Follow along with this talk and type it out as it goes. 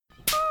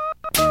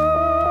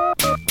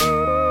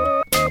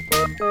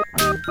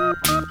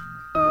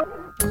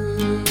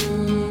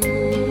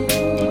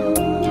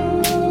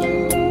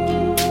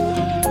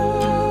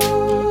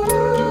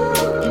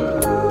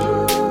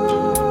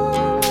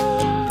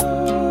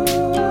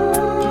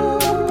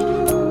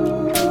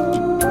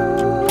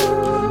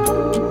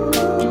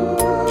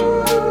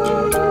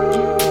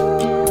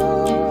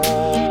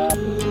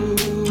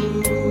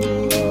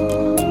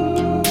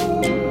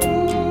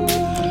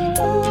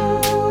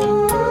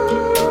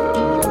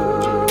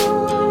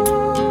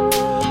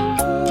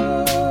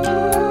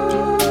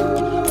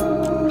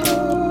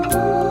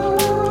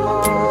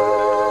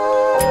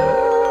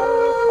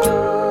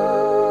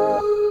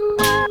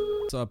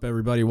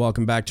everybody.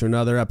 Welcome back to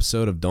another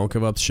episode of Don't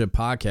Give Up the Ship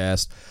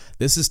podcast.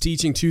 This is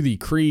Teaching to the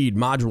Creed,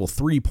 Module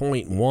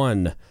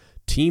 3.1,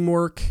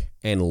 Teamwork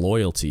and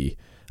Loyalty.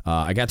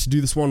 I got to do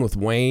this one with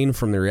Wayne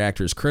from the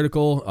Reactors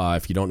Critical.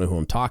 If you don't know who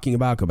I'm talking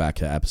about, go back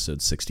to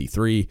episode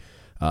 63.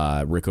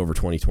 Rick Over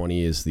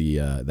 2020 is the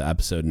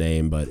episode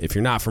name, but if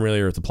you're not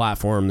familiar with the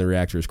platform, the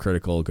Reactors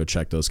Critical, go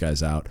check those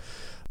guys out.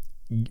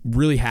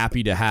 Really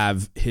happy to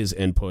have his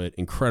input.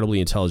 Incredibly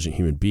intelligent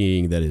human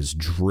being that is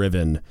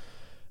driven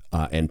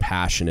and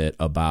passionate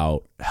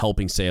about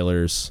helping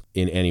sailors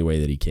in any way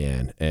that he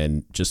can.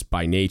 And just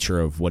by nature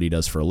of what he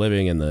does for a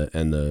living and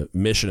the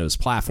mission of his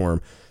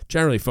platform,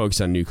 generally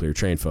focused on nuclear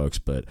trained folks.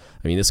 But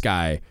I mean, this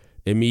guy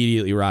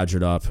immediately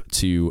rogered up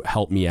to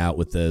help me out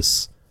with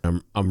this.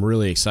 I'm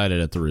really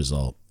excited at the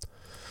result.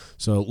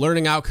 So,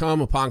 learning outcome: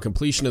 upon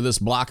completion of this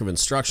block of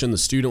instruction, the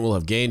student will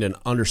have gained an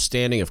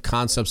understanding of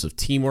concepts of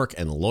teamwork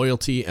and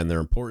loyalty and their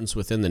importance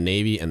within the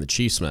Navy and the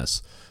Chief's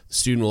Mess. The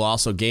student will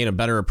also gain a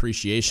better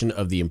appreciation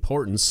of the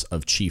importance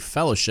of Chief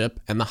Fellowship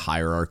and the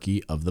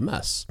hierarchy of the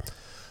mess.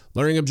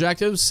 Learning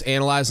objectives: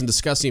 analyze and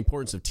discuss the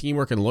importance of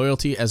teamwork and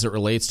loyalty as it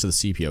relates to the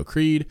CPO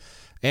Creed.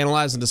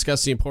 Analyze and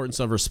discuss the importance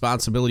of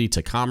responsibility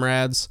to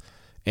comrades.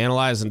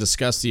 Analyze and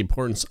discuss the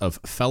importance of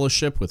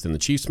fellowship within the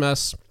Chief's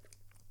Mess.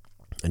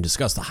 And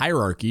discuss the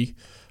hierarchy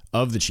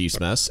of the Chief's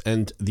Mess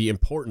and the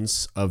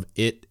importance of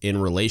it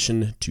in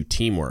relation to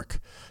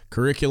teamwork.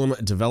 Curriculum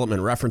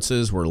development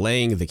references were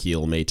Laying the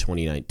Keel, May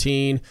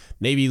 2019,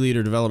 Navy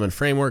Leader Development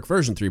Framework,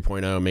 version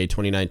 3.0, May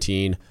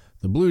 2019,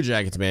 the Blue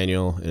Jackets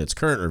Manual in its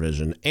current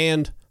revision,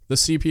 and the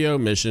CPO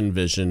Mission,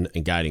 Vision,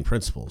 and Guiding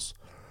Principles.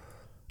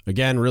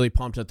 Again, really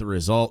pumped at the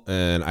result,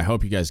 and I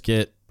hope you guys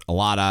get a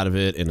lot out of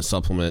it in a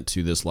supplement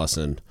to this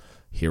lesson.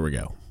 Here we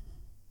go.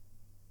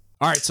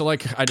 All right, so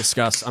like I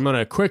discussed, I'm going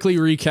to quickly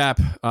recap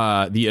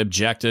the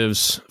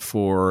objectives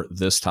for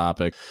this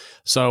topic.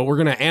 So we're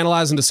going to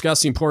analyze and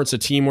discuss the importance of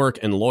teamwork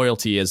and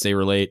loyalty as they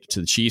relate to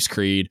the Chief's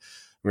Creed.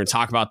 We're going to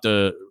talk about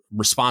the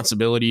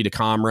responsibility to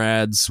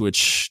comrades,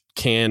 which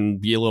can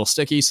be a little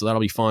sticky, so that'll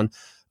be fun.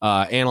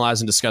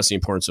 Analyze and discuss the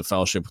importance of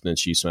fellowship within the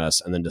Chief's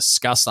Mess, and then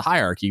discuss the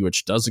hierarchy,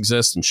 which does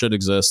exist and should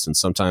exist and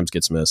sometimes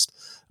gets missed,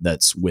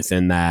 that's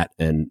within that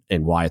and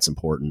why it's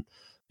important.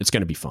 It's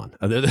going to be fun.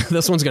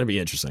 This one's going to be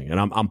interesting, and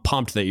I'm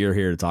pumped that you're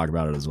here to talk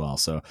about it as well.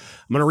 So I'm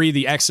going to read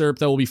the excerpt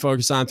that we'll be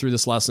focused on through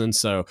this lesson.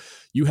 So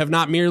you have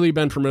not merely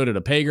been promoted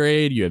a pay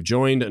grade, you have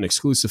joined an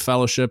exclusive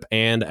fellowship,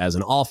 and as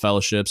in all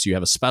fellowships, you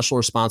have a special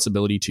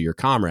responsibility to your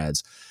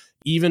comrades,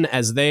 even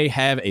as they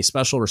have a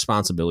special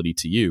responsibility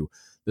to you.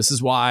 This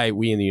is why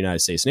we in the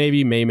United States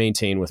Navy may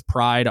maintain with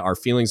pride our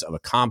feelings of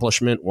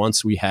accomplishment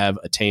once we have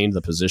attained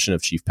the position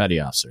of Chief Petty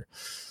Officer.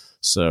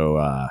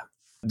 So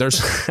there's...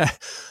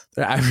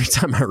 Every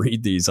time I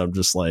read these, I'm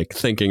just like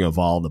thinking of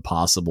all the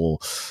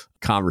possible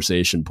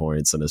conversation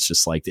points, and it's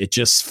just like it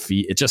just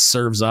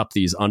serves up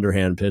these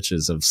underhand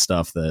pitches of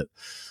stuff that.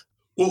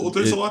 Well,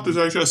 there's a lot to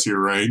digest here,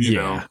 right? You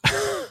know,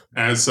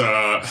 as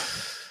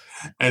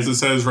it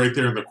says right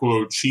there in the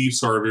quote,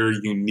 chiefs are a very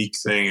unique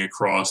thing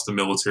across the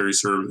military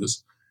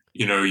service.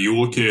 You know, you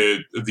look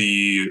at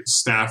the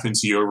staff and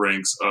CO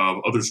ranks of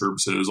other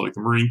services like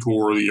the Marine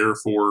Corps, the Air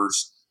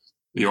Force,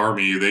 the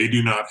Army. They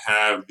do not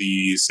have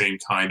the same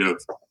kind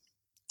of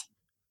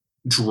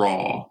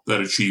draw that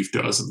a chief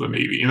does in the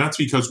Navy. And that's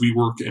because we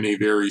work in a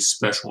very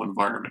special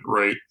environment,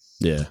 right?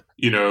 Yeah.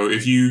 You know,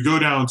 if you go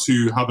down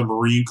to how the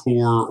Marine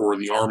Corps or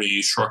the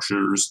Army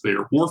structures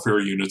their warfare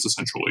units,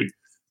 essentially,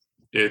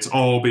 it's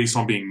all based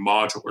on being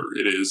modular.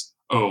 It is,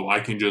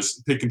 I can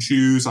just pick and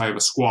choose. I have a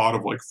squad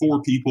of like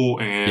 4 people,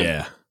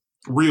 and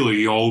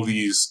really all of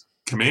these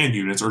command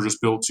units are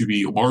just built to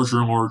be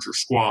larger and larger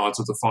squads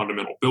of the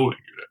fundamental building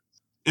unit.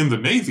 In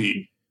the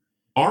Navy,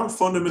 our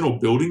fundamental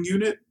building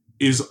unit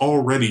is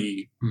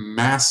already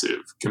massive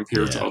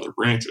compared to other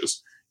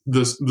branches.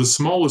 The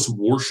smallest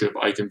warship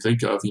I can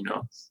think of, you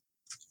know,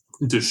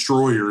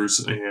 destroyers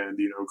and,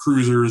 you know,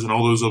 cruisers and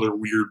all those other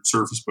weird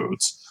surface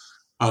boats,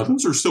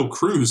 those are still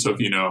crews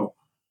of, you know,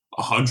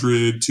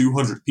 100,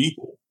 200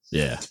 people.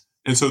 Yeah.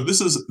 And so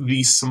this is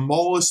the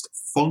smallest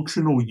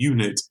functional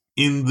unit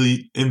in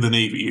the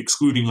Navy,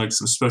 excluding like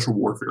some special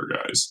warfare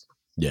guys.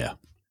 Yeah.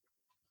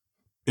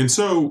 And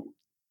so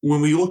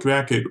when we look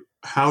back at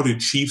how did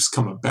chiefs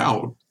come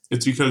about,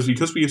 it's because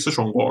we have such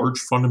a large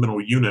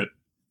fundamental unit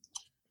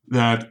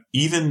that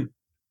even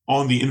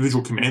on the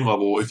individual command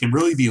level, it can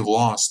really be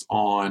lost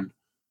on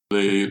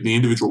the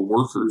individual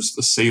workers,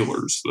 the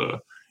sailors, the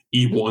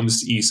E1s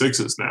to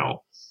E6s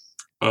now,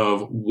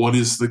 of what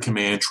is the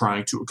command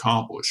trying to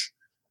accomplish.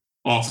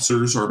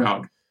 Officers are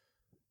about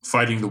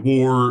fighting the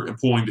war,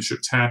 employing the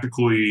ship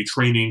tactically,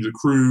 training the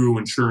crew,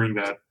 ensuring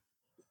that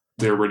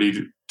they're ready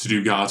to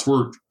do God's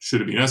work should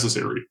it be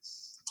necessary.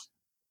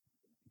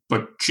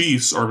 But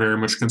chiefs are very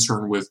much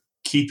concerned with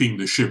keeping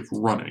the ship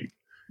running.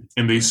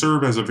 And they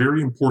serve as a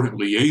very important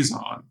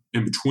liaison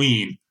in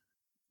between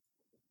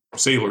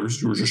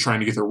sailors who are just trying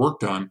to get their work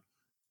done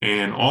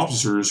and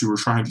officers who are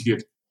trying to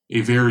get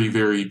a very,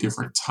 very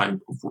different type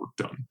of work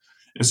done.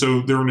 And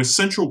so they're an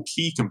essential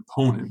key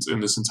component in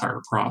this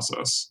entire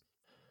process.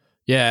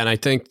 Yeah, and I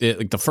think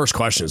the first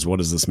question is, what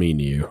does this mean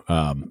to you?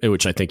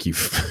 Which I think you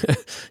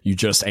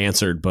just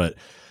answered, but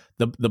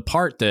the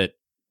part that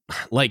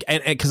like,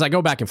 and because I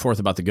go back and forth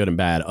about the good and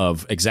bad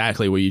of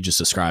exactly what you just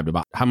described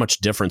about how much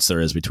difference there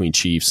is between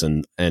chiefs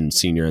and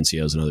senior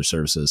NCOs and other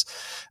services,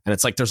 and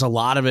it's like there's a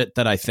lot of it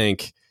that I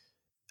think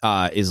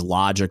is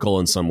logical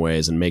in some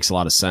ways and makes a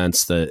lot of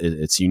sense that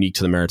it's unique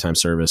to the maritime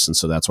service, and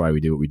so that's why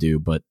we do what we do.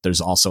 But there's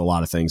also a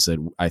lot of things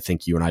that I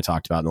think you and I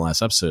talked about in the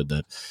last episode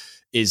that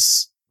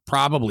is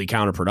probably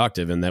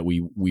counterproductive, and that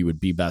we would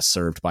be best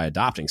served by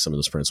adopting some of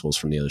those principles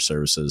from the other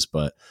services.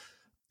 But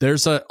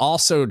there's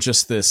also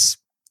just this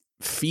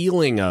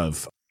feeling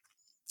of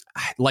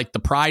like the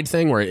pride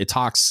thing where it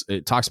talks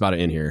about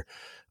it in here,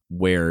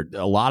 where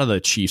a lot of the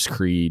Chiefs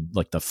Creed,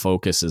 like the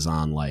focus is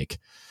on like,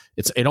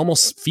 it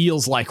almost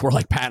feels like we're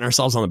like patting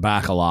ourselves on the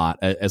back a lot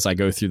as I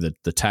go through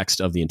the text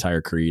of the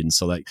entire creed. And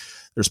so like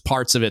there's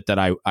parts of it that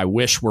I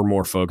wish were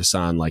more focused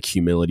on like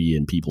humility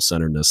and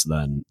people-centeredness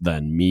than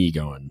me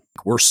going,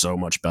 we're so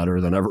much better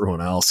than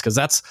everyone else. Cause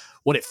that's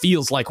what it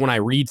feels like when I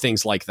read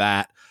things like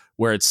that,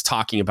 where it's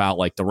talking about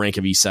like the rank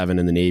of E7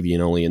 in the Navy,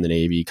 and only in the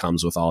Navy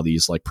comes with all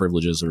these like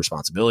privileges and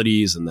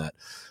responsibilities, and that,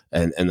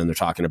 and then they're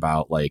talking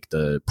about like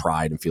the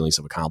pride and feelings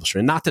of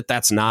accomplishment. Not that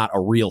that's not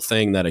a real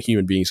thing that a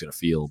human being is going to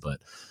feel,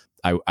 but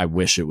I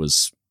wish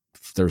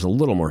there's a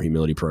little more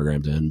humility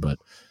programmed in. But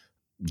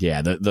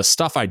yeah, the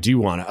stuff I do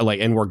want to like,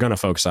 and we're going to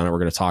focus on it, we're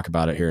going to talk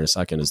about it here in a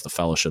second, is the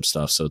fellowship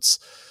stuff. So it's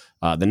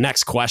the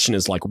next question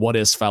is like, what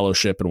is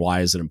fellowship and why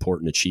is it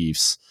important to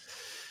Chiefs?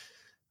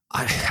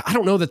 I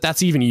don't know that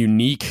that's even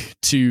unique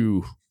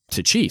to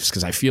Chiefs,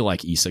 because I feel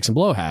like E6 and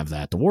Below have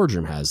that. The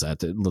wardroom has that.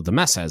 The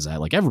mess has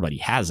that. Like everybody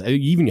has it.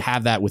 You even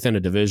have that within a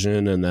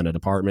division, and then a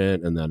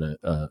department, and then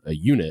a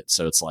unit.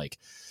 So it's like,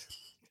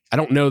 I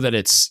don't know that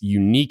it's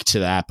unique to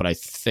that, but I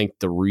think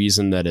the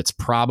reason that it's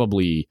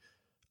probably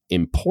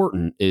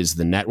important is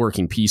the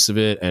networking piece of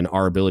it, and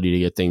our ability to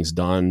get things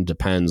done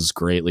depends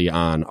greatly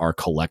on our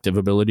collective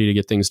ability to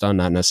get things done,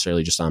 not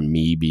necessarily just on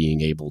me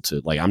being able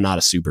to, like, I'm not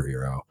a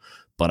superhero,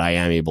 but I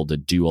am able to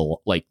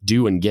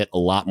do and get a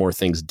lot more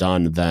things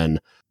done than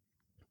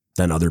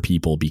other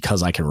people,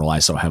 because I can rely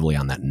so heavily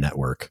on that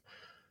network.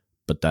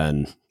 But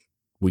then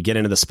we get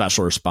into the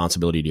special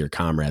responsibility to your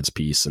comrades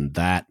piece, and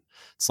that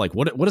it's like,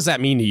 what does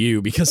that mean to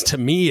you? Because to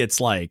me,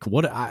 it's like,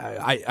 what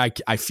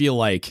I feel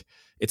like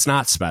it's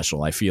not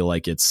special. I feel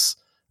like it's,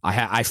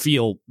 I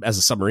feel as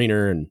a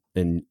submariner,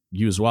 and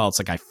you as well, it's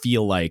like, I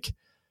feel like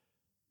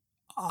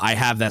I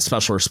have that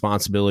special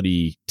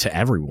responsibility to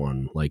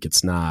everyone. Like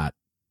it's not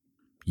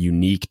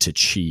unique to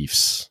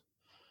Chiefs.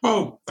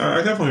 Well,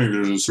 I definitely think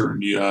there's a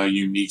certain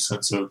unique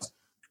sense of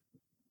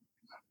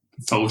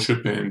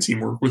fellowship and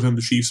teamwork within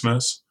the Chiefs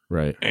mess.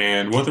 Right.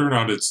 And whether or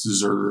not it's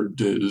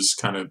deserved is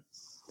kind of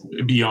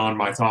beyond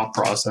my thought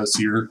process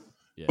here.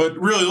 Yeah. But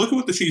really, look at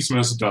what the Chiefs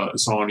mess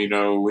does on,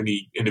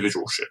 any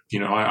individual ship.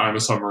 I'm a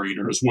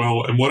submariner as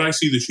well. And what I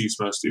see the Chiefs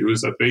mess do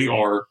is that they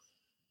are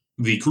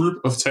the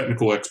group of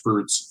technical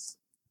experts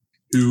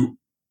who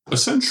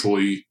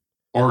essentially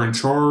are in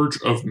charge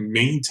of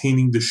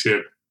maintaining the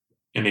ship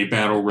in a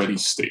battle-ready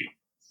state.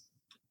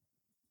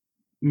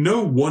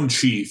 No one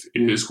chief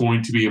is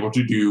going to be able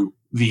to do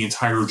the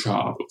entire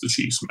job of the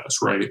Chiefs mess,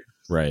 right?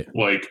 Right.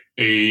 Like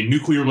a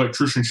nuclear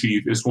electrician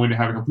chief is going to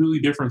have a completely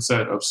different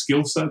set of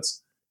skill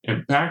sets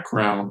and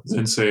background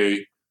than,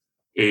 say,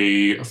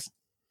 a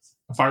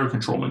fire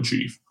controlman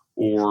chief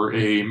or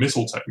a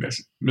missile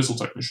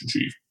technician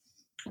chief.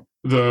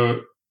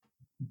 The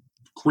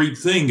great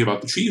thing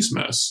about the Chiefs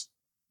mess,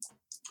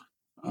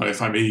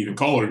 if I may even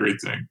call it a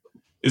great thing,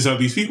 is that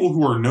these people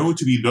who are known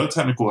to be the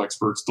technical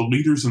experts, the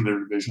leaders in their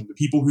division, the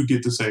people who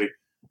get to say,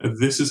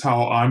 this is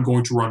how I'm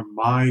going to run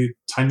my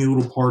tiny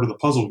little part of the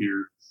puzzle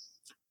here,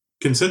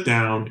 can sit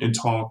down and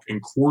talk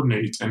and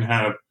coordinate and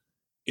have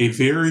a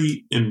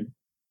very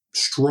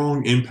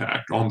strong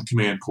impact on the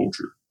command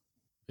culture.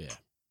 Yeah.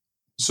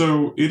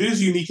 So it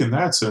is unique in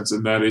that sense,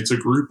 in that it's a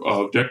group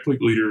of deck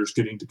plate leaders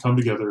getting to come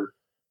together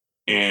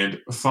and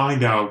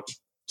find out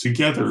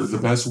together the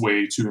best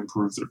way to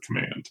improve their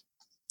command.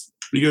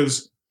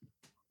 Because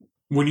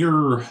when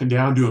you're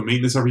down doing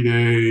maintenance every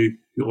day,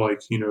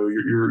 like,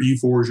 your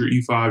E4s, your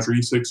E5s, your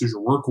E6s,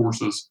 your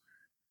workhorses,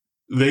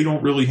 they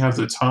don't really have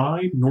the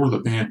time nor the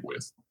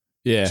bandwidth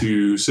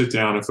to sit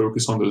down and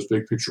focus on those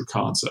big picture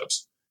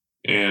concepts.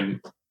 And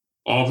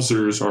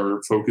officers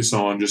are focused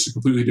on just a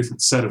completely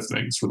different set of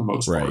things for the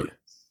most part.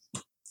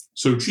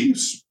 So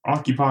Chiefs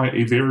occupy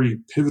a very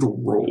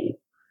pivotal role,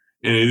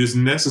 and it is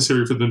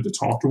necessary for them to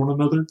talk to one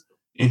another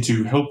and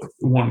to help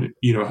one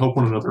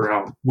another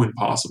out when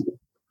possible.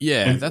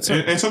 Yeah,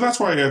 and so that's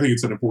why I think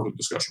it's an important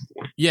discussion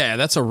point. Yeah,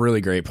 that's a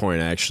really great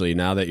point, actually.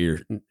 Now that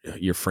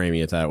you're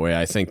framing it that way,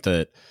 I think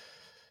that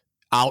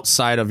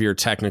outside of your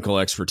technical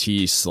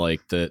expertise,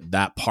 like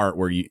that part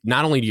where you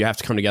not only do you have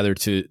to come together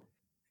to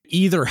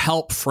either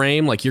help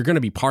frame, like you're going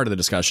to be part of the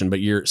discussion, but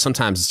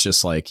sometimes it's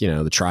just like,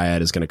 the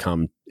triad is going to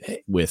come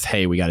with,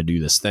 hey, we got to do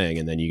this thing,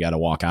 and then you got to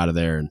walk out of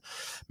there and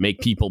make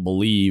people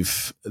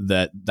believe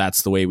that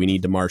that's the way we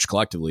need to march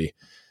collectively.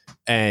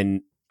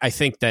 And I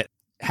think that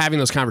having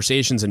those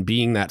conversations and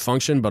being that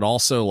function, but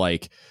also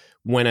like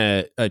when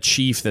a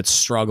chief that's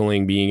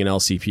struggling being an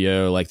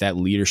LCPO, like that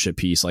leadership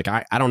piece, like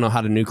I don't know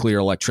how to nuclear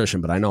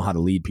electrician, but I know how to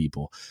lead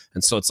people.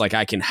 And so it's like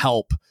I can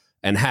help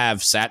and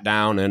have sat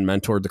down and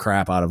mentored the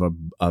crap out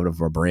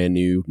of a brand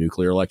new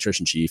nuclear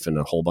electrician chief and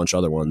a whole bunch of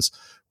other ones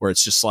where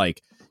it's just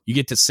like you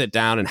get to sit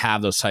down and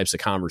have those types of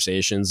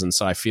conversations. And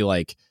so I feel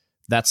like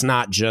that's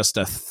not just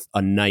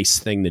a nice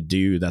thing to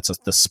do. That's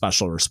the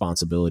special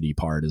responsibility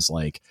part is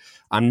like,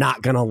 I'm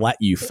not going to let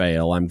you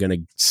fail. I'm going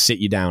to sit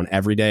you down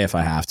every day if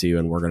I have to.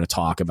 And we're going to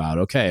talk about,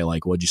 okay,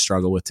 like what'd you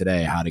struggle with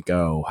today? How'd it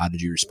go? How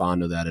did you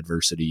respond to that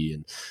adversity?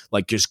 And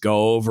like, just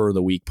go over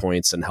the weak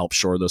points and help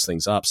shore those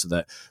things up so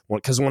that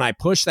because when I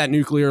push that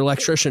nuclear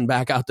electrician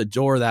back out the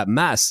door, that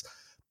mess,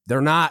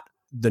 they're not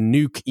the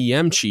nuke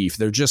EM chief.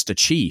 They're just a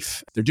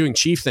chief. They're doing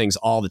chief things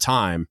all the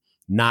time,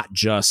 not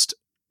just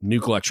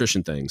nuke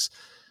electrician things.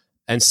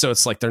 And so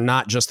it's like they're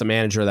not just the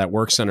manager of that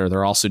work center,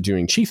 they're also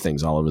doing chief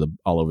things all over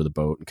the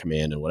boat and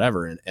command and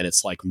whatever. And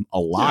it's like a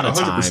lot of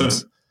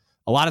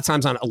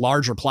times on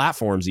larger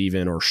platforms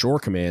even or shore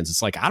commands,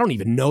 it's like I don't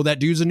even know that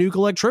dude's a nuke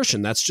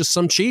electrician. That's just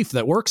some chief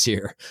that works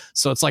here.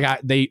 So it's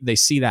like they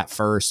see that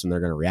first and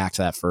they're going to react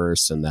to that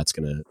first, and that's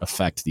going to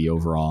affect the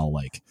overall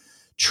like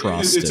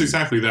trust. It's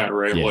exactly that,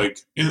 right? Yeah. Like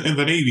in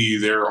the Navy,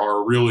 there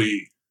are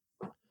really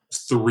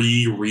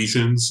 3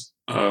 regions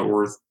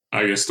or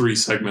I guess 3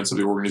 segments of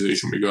the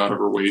organization we go out of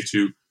our way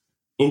to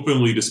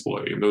openly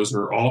display. And those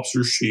are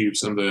officers,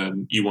 chiefs, and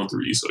then E1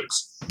 through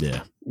E6.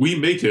 Yeah. We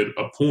make it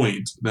a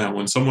point that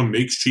when someone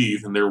makes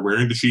chief and they're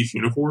wearing the chief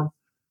uniform,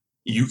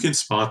 you can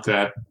spot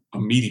that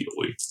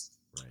immediately.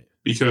 Right.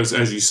 Because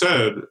as you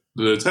said,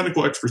 the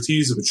technical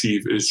expertise of a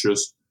chief is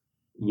just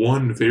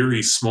one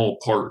very small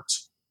part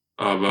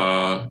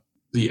of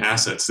the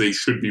assets they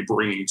should be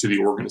bringing to the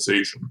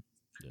organization.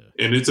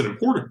 Yeah. And it's an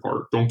important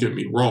part, don't get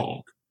me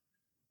wrong.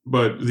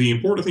 But the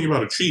important thing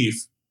about a chief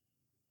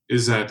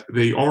is that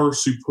they are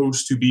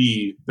supposed to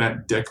be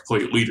that deck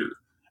plate leader.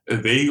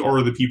 They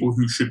are the people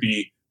who should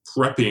be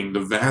prepping the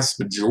vast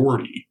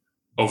majority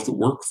of the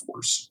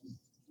workforce.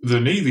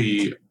 The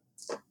Navy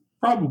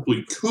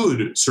probably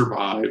could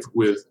survive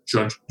with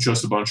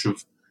just a bunch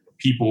of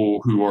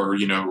people who are,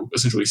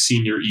 essentially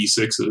senior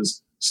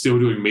E6s still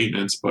doing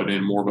maintenance, but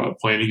in more of a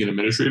planning and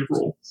administrative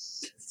role.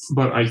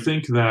 But I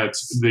think that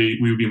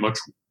we would be much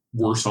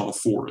worse off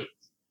for it.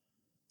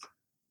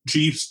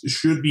 Chiefs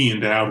should be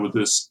endowed with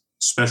this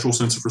special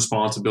sense of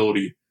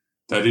responsibility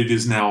that it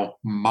is now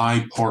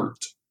my part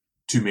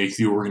to make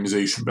the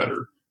organization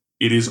better.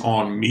 It is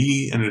on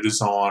me and it is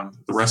on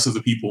the rest of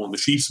the people in the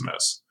Chiefs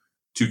mess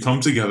to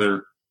come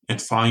together and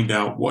find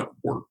out what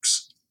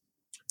works.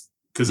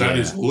 Because that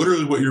is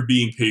literally what you're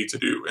being paid to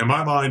do. In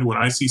my mind, when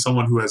I see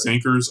someone who has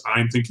anchors,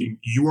 I'm thinking,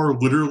 you are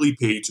literally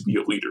paid to be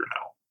a leader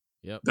now.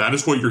 Yep. That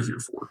is what you're here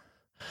for.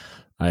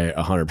 I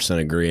 100%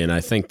 agree. And I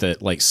think that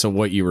so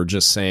what you were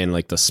just saying,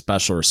 like the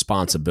special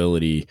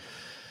responsibility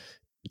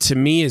to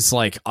me is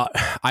like,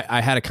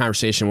 I had a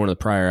conversation in one of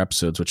the prior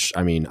episodes, which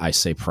I mean, I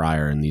say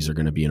prior and these are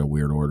going to be in a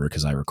weird order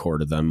because I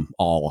recorded them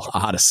all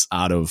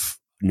out of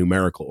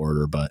numerical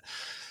order, but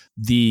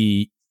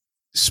the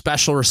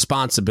special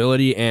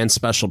responsibility and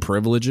special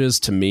privileges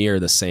to me are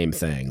the same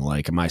thing.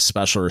 Like my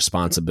special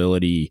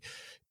responsibility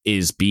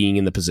is being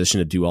in the position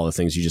to do all the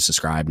things you just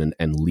described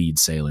and lead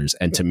sailors.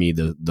 And to me,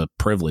 the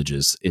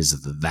privileges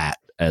is that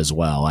as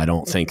well. I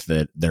don't think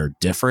that they're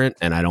different.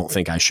 And I don't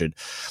think I should,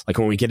 like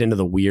when we get into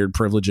the weird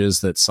privileges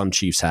that some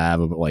chiefs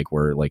have, like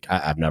where like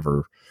I've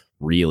never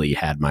really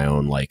had my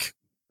own like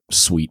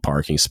sweet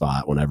parking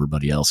spot when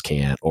everybody else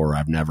can't, or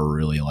I've never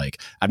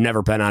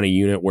been on a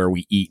unit where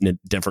we eat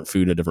different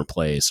food in a different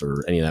place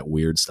or any of that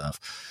weird stuff.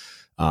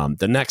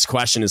 The next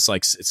question is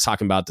like, it's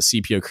talking about the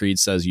CPO creed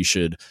says you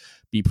should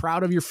be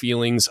proud of your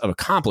feelings of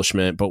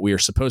accomplishment, but we are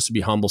supposed to be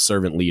humble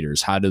servant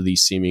leaders. How do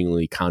these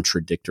seemingly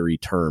contradictory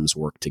terms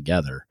work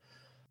together?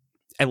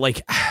 And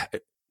like,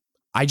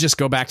 I just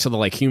go back to the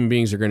like human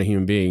beings are going to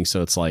human beings.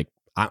 So it's like,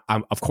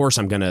 I'm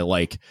going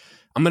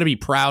to be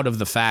proud of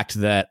the fact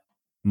that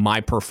my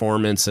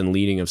performance and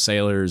leading of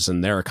sailors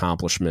and their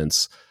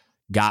accomplishments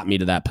got me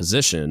to that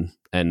position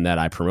and that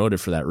I promoted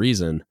for that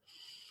reason.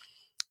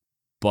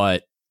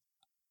 But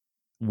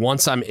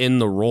once I'm in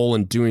the role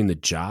and doing the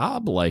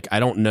job, like I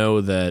don't know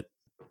that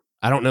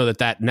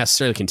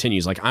necessarily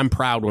continues. Like I'm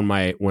proud when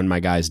my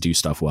guys do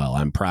stuff well.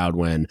 I'm proud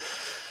when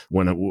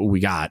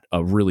we got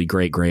a really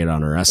great grade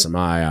on our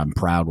SMI. I'm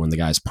proud when the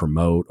guys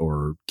promote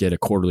or get a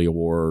quarterly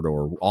award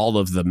or all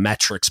of the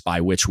metrics by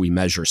which we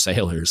measure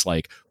sailors.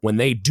 Like when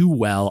they do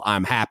well,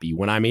 I'm happy.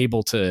 When I'm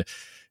able to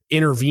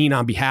intervene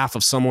on behalf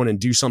of someone and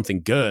do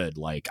something good,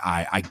 like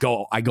I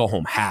go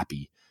home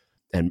happy.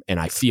 And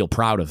I feel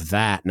proud of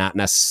that, not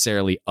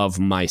necessarily of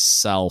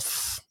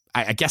myself.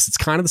 I guess it's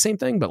kind of the same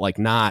thing, but like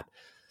I'm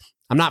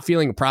not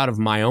feeling proud of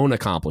my own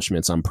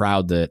accomplishments. I'm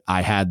proud that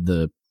I had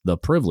the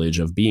privilege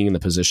of being in the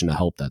position to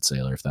help that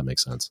sailor, if that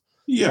makes sense.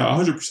 Yeah,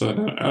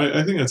 100%.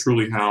 I think that's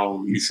really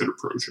how you should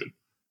approach it.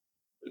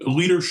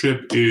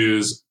 Leadership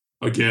is,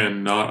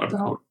 again, not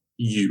about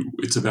you.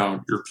 It's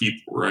about your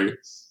people, right?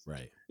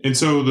 Right. And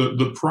so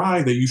the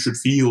pride that you should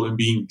feel in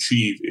being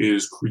chief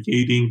is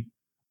creating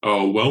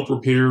a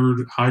well-prepared,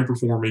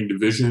 high-performing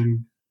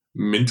division,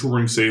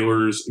 mentoring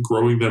sailors,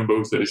 growing them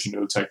both as,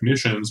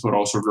 technicians, but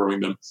also growing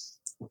them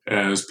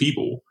as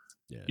people.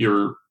 Yeah.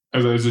 You're,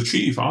 as a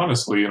chief,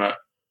 honestly,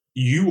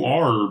 you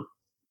are,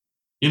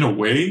 in a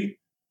way,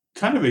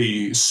 kind of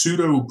a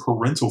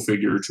pseudo-parental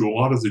figure to a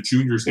lot of the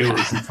junior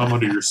sailors who come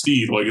under your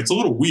steed. Like, it's a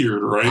little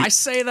weird, right? I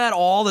say that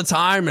all the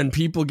time, and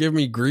people give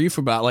me grief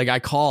about, like, I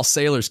call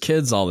sailors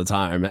kids all the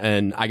time,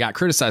 and I got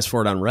criticized for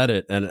it on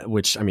Reddit, and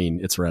which, I mean,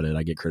 it's Reddit.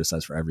 I get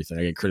criticized for everything.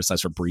 I get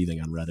criticized for breathing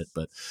on Reddit,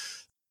 but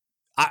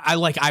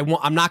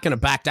I'm not going to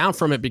back down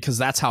from it, because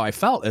that's how I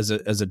felt as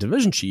a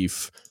division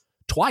chief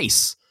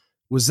twice,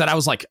 was that I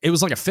was like, it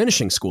was like a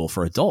finishing school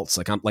for adults.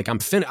 I'm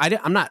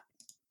not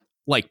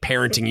like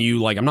parenting you,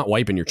 like I'm not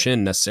wiping your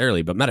chin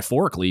necessarily, but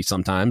metaphorically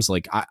sometimes,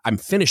 like I'm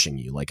finishing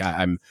you. Like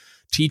I'm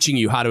teaching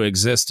you how to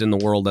exist in the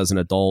world as an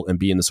adult and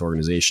be in this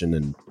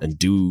organization and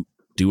do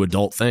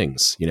adult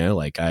things,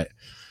 like I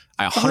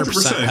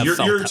 100%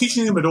 you're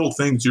teaching them adult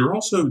things. You're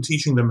also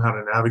teaching them how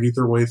to navigate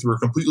their way through a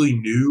completely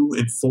new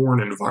and foreign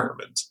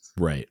environment.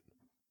 Right.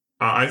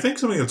 I think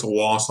something that's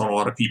lost on a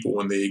lot of people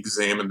when they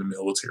examine the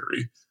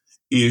military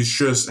is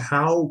just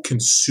how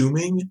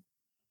consuming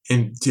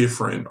and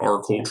different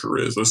our culture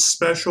is,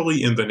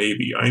 especially in the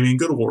Navy. I mean,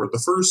 good Lord, the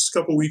first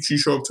couple weeks you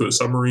show up to a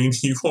submarine,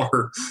 you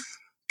are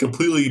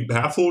completely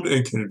baffled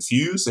and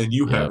confused, and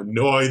you have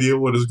no idea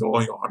what is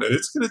going on. And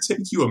it's going to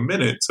take you a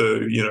minute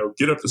to,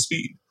 get up to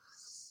speed.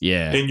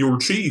 Yeah. And your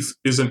chief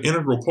is an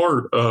integral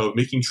part of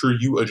making sure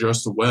you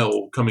adjust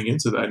well coming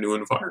into that new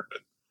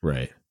environment.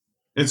 Right.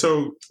 And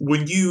so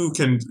when you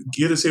can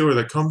get a sailor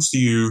that comes to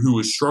you who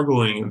is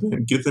struggling and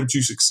then get them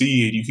to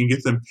succeed, you can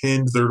get them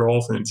pinned their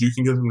dolphins, you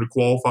can get them to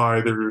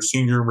qualify their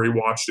senior and rate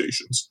watch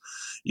stations,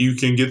 you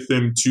can get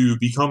them to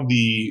become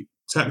the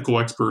technical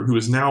expert who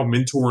is now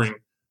mentoring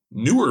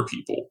newer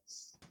people.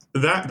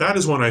 That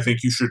is when I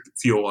think you should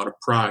feel a lot of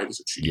pride as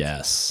a chief.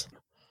 Yes.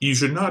 You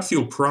should not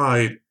feel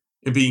pride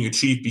in being a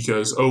chief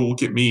because, oh,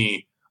 look at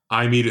me,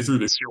 I made it through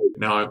this shit.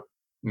 Now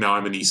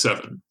I'm an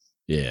E7.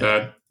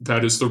 Yeah.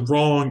 That is the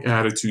wrong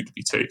attitude to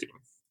be taking.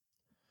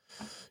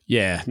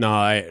 Yeah, no,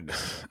 I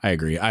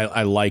agree.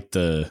 I like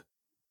the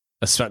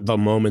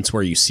moments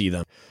where you see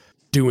them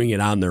doing it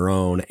on their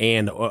own,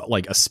 and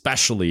like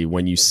especially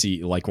when you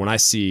see, like when I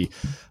see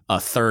a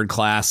third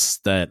class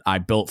that I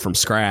built from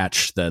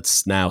scratch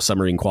that's now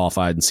submarine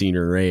qualified and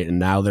senior rate, and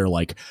now they're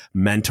like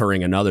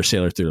mentoring another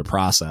sailor through the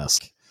process.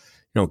 You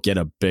don't get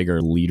a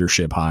bigger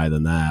leadership high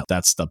than that.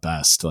 That's the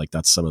best. Like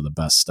that's some of the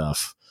best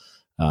stuff.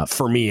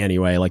 For me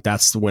anyway, like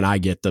that's when I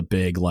get the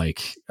big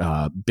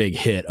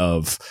hit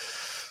of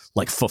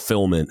like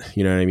fulfillment,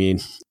 you know what I mean?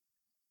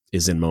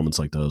 Is in moments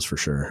like those for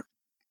sure.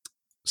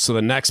 So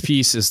the next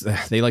piece is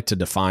they like to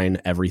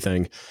define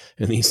everything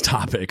in these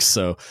topics.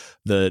 So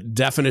the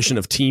definition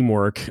of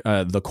teamwork,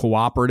 the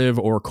cooperative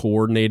or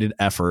coordinated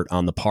effort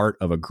on the part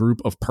of a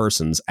group of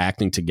persons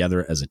acting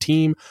together as a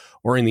team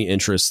or in the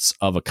interests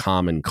of a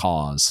common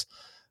cause.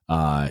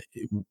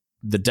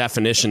 The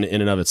definition in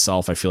and of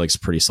itself, I feel like is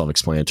pretty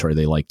self-explanatory.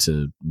 They like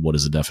to, what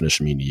does the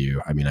definition mean to you?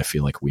 I mean, I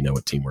feel like we know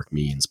what teamwork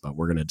means, but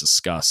we're going to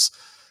discuss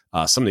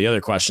some of the other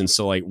questions.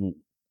 So like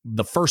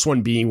the first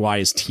one being, why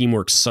is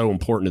teamwork so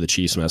important to the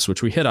Chiefs mess,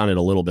 which we hit on it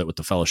a little bit with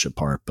the fellowship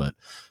part, but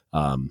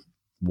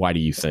why do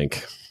you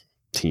think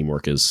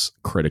teamwork is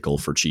critical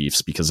for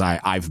Chiefs? Because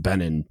I've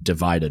been in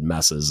divided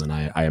messes, and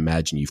I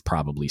imagine you've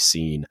probably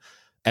seen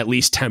at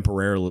least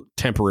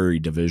temporary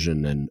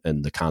division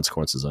and the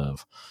consequences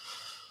of.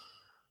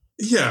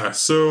 Yeah,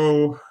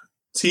 so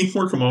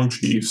teamwork among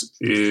chiefs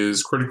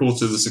is critical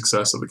to the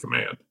success of the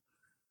command,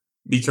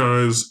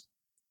 because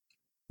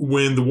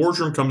when the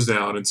wardroom comes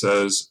down and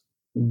says,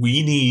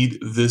 we need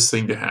this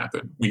thing to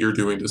happen, we are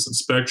doing this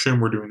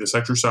inspection, we're doing this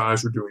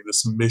exercise, we're doing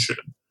this mission,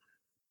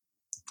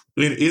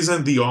 it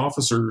isn't the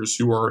officers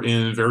who are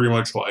in very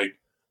much like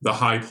the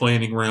high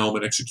planning realm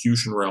and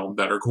execution realm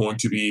that are going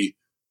to be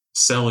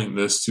selling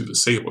this to the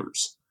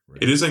sailors.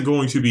 Right. It isn't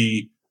going to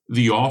be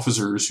the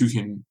officers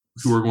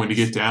who are going to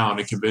get down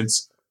and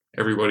convince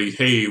everybody,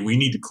 hey, we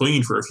need to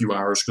clean for a few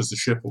hours because the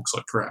ship looks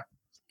like crap.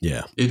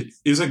 Yeah. It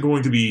isn't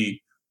going to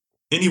be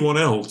anyone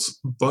else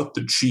but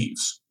the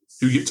chiefs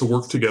who get to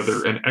work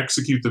together and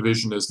execute the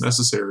vision as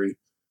necessary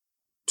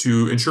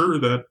to ensure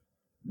that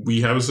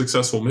we have a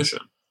successful mission.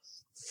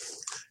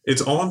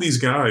 It's on these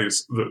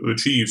guys, the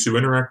chiefs, who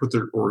interact with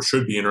or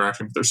should be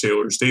interacting with their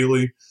sailors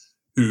daily,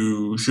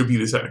 who should be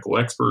the technical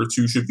experts,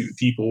 who should be the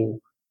people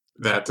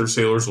that their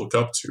sailors look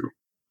up to,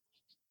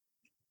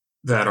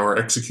 that are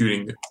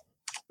executing,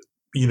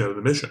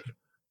 the mission.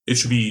 It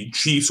should be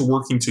chiefs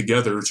working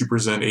together to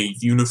present a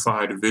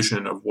unified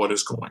vision of what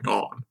is going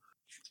on.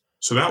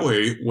 So that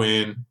way,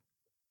 when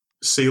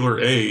Sailor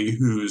A,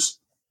 who's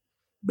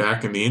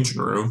back in the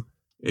engine room,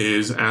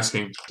 is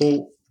asking,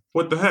 well,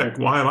 what the heck?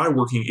 Why am I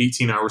working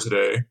 18 hours a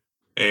day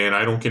and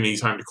I don't get any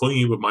time to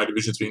clean, but my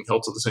division's being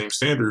held to the same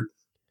standard?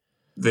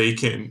 They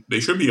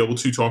should be able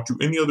to talk to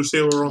any other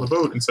sailor on the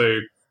boat and say,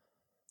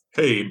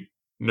 hey,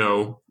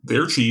 No,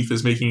 their chief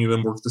is making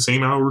them work the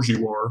same hours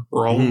you are.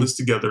 We're all in this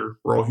together.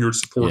 We're all here to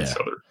support each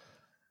other.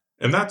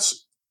 And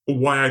that's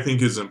why I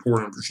think it's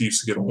important for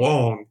chiefs to get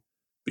along,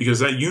 because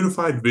that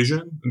unified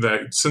vision,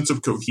 that sense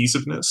of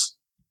cohesiveness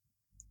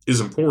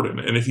is important.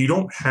 And if you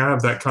don't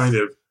have that kind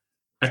of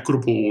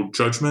equitable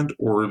judgment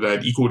or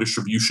that equal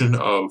distribution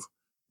of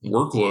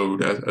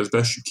workload as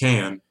best you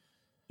can,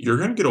 you're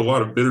going to get a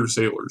lot of bitter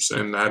sailors.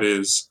 And that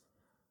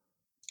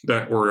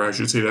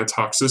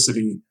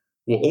toxicity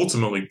will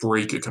ultimately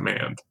break a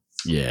command.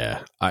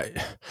 Yeah. I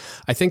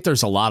think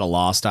there's a lot of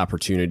lost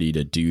opportunity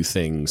to do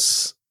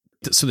things.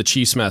 So the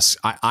Chiefs mess,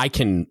 I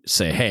can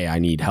say, hey, I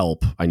need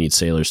help. I need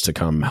sailors to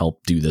come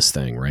help do this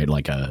thing, right?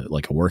 Like a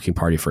working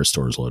party for a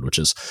stores load, which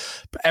is,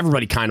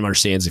 everybody kind of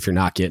understands if you're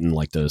not getting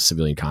like the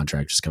civilian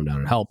contract, just come down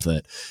and help,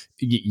 that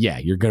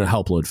you're going to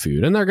help load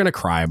food, and they're going to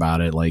cry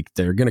about it. Like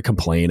they're going to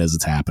complain as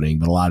it's happening,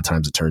 but a lot of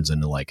times it turns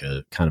into like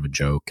a kind of a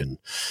joke and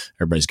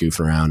everybody's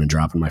goofing around and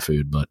dropping my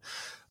food. But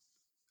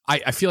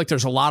I feel like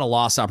there's a lot of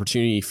lost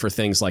opportunity for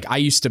things like, I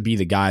used to be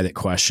the guy that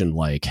questioned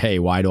like, hey,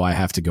 why do I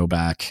have to go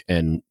back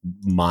and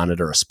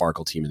monitor a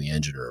Sparkle team in the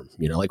engine room?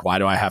 You know, like, why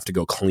do I have to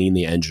go clean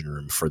the engine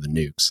room for the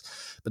nukes?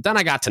 But then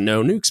I got to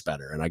know nukes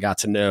better, and I got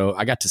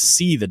to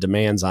see the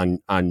demands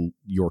on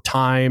your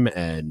time,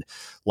 and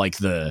like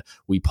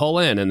we pull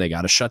in and they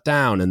got to shut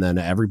down, and then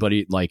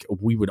everybody, like,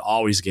 we would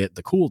always get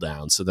the cool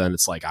down. So then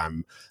it's like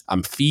I'm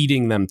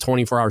feeding them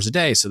 24 hours a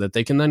day so that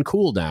they can then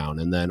cool down,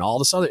 and then all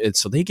this other,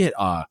 so they get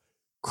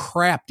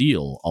crap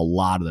deal a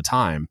lot of the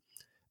time.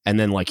 And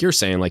then like you're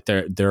saying, like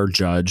they're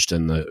judged,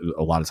 and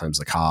a lot of times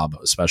the Cobb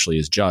especially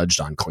is judged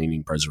on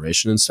cleaning,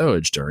 preservation, and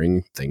stowage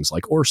during things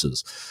like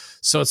ORSs.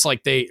 So it's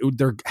like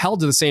they're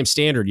held to the same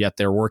standard, yet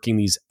they're working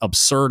these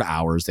absurd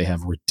hours. They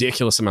have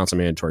ridiculous amounts of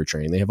mandatory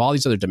training. They have all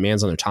these other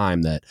demands on their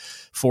time that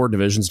forward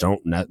divisions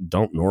don't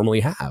normally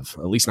have,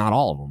 at least not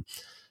all of them.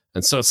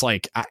 And so it's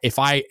like, if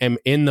I am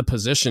in the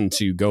position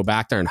to go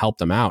back there and help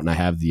them out, and I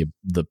have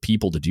the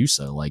people to do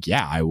so, like,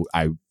 yeah,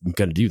 I'm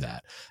going to do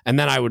that. And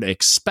then I would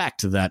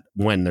expect that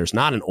when there's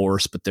not an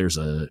ORS, but there's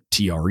a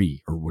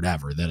TRE or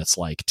whatever, that it's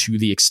like, to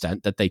the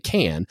extent that they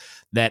can,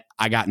 that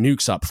I got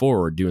nukes up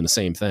forward doing the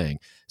same thing,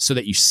 so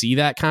that you see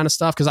that kind of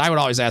stuff. Because I would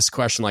always ask the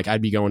question, like,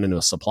 I'd be going into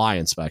a supply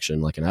inspection,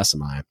 like an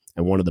SMI,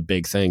 and one of the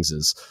big things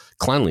is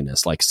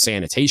cleanliness, like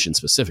sanitation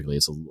specifically.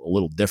 It's a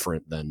little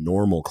different than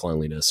normal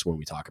cleanliness when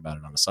we talk about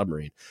it on a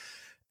submarine.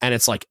 And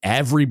it's like,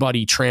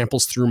 everybody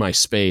tramples through my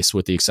space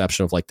with the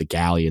exception of like the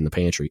galley and the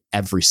pantry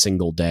every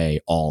single day,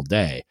 all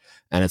day.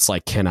 And it's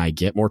like, can I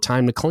get more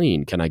time to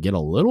clean? Can I get a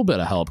little bit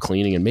of help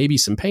cleaning and maybe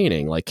some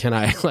painting? Like, can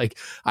I, like,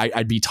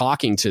 I'd be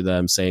talking to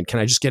them saying, can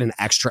I just get an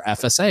extra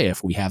FSA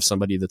if we have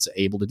somebody that's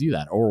able to do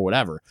that, or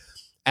whatever?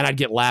 And I'd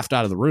get laughed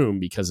out of the room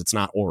because it's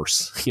not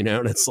ORS, you know?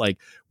 And it's like,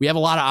 we have a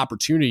lot of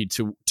opportunity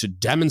to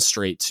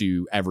demonstrate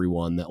to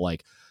everyone that,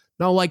 like,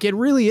 no, like, it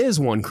really is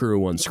one crew,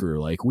 one screw.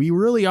 Like, we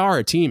really are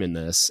a team in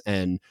this.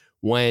 And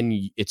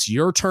when it's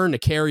your turn to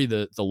carry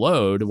the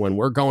load, when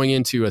we're going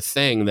into a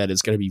thing that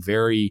is going to be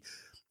very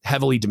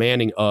heavily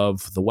demanding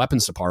of the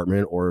weapons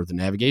department or the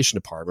navigation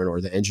department or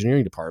the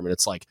engineering department,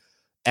 it's like,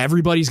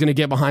 everybody's going to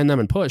get behind them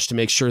and push to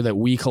make sure that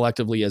we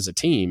collectively as a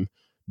team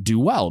do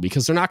well,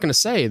 because they're not going to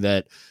say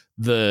that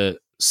the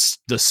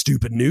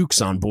stupid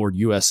nukes on board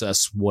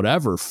USS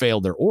whatever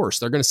failed their ORS.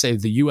 They're going to say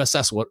the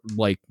USS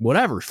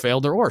whatever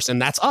failed their ORS,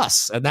 and that's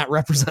us, and that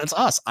represents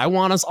us. I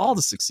want us all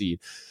to succeed,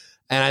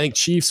 and I think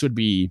Chiefs would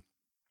be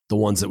the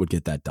ones that would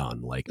get that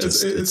done. Like,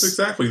 it's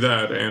exactly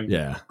that. And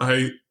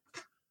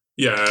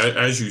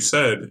as you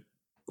said,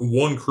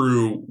 one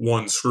crew,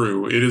 one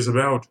screw. It is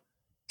about,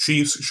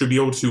 Chiefs should be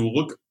able to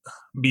look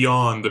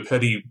beyond the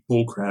petty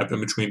bullcrap in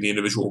between the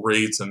individual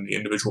rates and the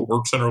individual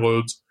work center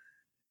loads,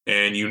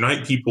 and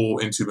unite people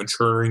into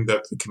ensuring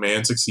that the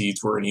command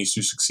succeeds where it needs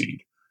to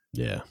succeed.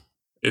 Yeah.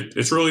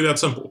 It's really that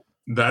simple.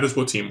 That is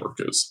what teamwork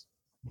is.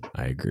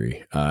 I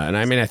agree. And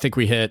I mean, I think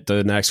we hit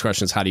the next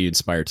question is, how do you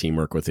inspire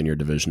teamwork within your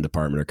division,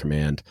 department, or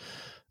command?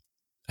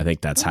 I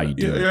think that's how you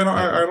do it. Yeah,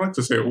 I'd like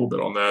to say a little bit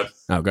on that.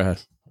 Oh, go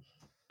ahead.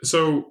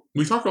 So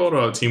we talk a lot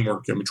about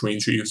teamwork in between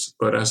chiefs,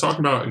 but as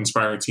talking about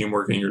inspiring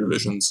teamwork in your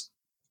divisions,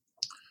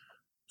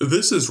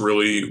 this is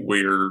really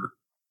where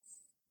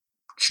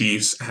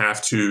chiefs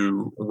have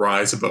to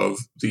rise above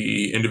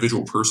the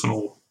individual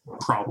personal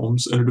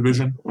problems in a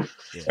division.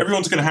 Yeah.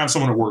 Everyone's going to have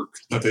someone at work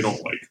that they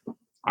don't like.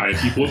 I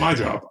have people at my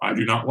job I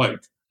do not like.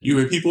 You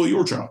have people at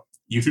your job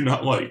you do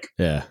not like.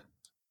 Yeah.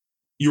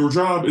 Your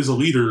job as a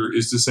leader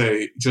is to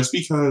say, just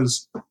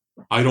because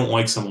I don't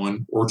like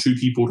someone or two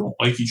people don't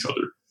like each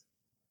other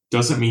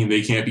doesn't mean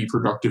they can't be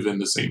productive in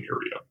the same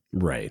area.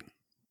 Right.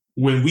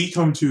 When we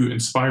come to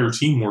inspire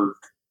teamwork,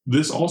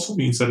 this also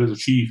means that as a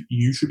chief,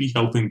 you should be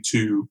helping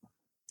to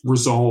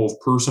resolve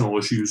personal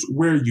issues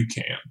where you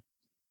can.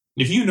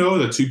 If you know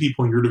that two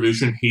people in your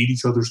division hate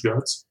each other's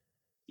guts,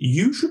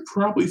 you should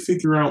probably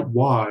figure out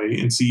why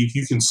and see if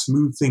you can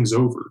smooth things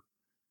over.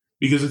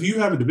 Because if you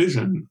have a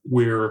division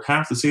where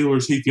half the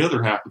sailors hate the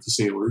other half of the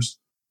sailors,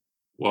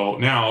 well,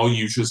 now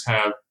you just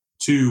have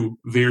two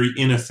very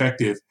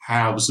ineffective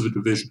halves of a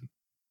division.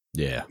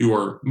 Yeah. who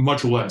are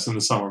much less in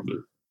the sum of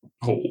their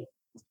whole.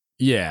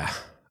 Yeah.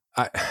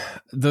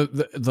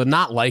 The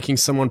not liking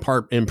someone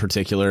part in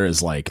particular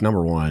is like,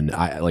 number one,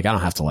 I don't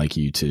have to like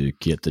you to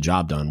get the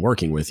job done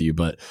working with you,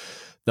 but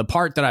the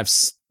part that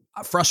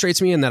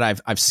frustrates me and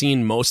that I've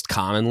seen most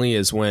commonly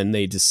is when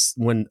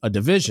when a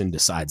division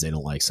decides they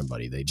don't like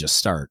somebody, they just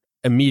start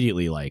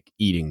immediately like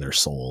eating their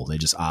soul. They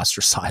just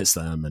ostracize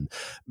them and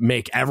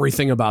make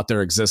everything about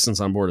their existence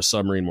on board a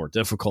submarine more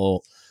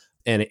difficult.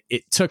 And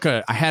it took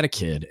I had a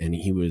kid, and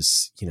he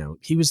was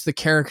the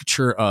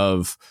caricature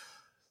of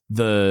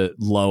the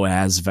low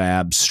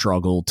ASVAB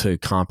struggle to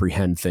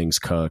comprehend things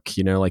cook.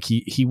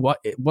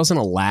 It wasn't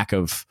a lack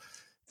of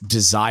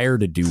desire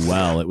to do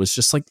well. It was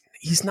just like,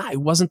 he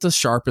wasn't the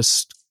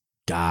sharpest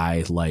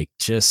guy, like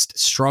just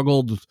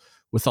struggled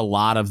with a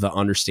lot of the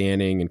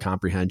understanding and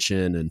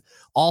comprehension. And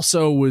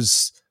also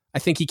I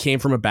think he came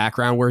from a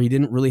background where he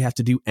didn't really have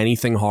to do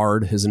anything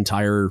hard his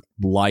entire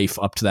life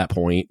up to that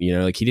point. He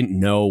didn't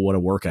know what a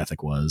work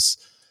ethic was.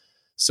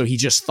 So he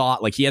just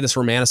thought, like, he had this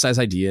romanticized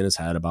idea in his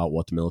head about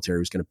what the military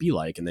was going to be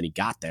like. And then he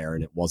got there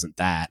and it wasn't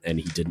that. And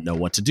he didn't know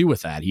what to do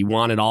with that. He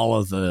wanted all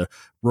of the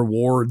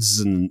rewards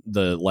and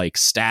the like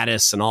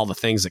status and all the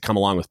things that come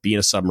along with being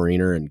a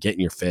submariner and getting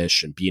your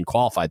fish and being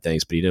qualified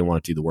things, but he didn't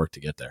want to do the work to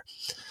get there.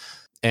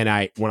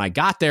 And when I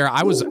got there,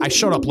 I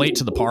showed up late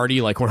to the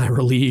party. Like when I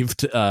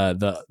relieved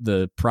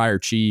the prior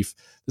chief,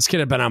 this kid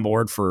had been on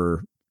board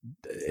for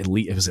at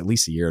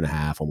least a year and a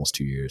half, almost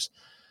 2 years.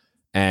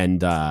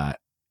 And,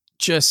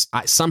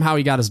 somehow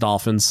he got his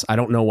dolphins. I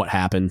don't know what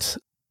happened,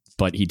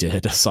 but he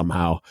did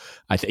somehow.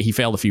 He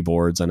failed a few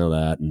boards. I know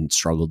that, and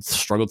struggled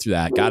through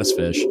that, got his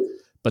fish,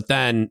 but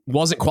then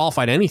wasn't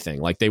qualified anything.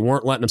 Like they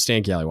weren't letting him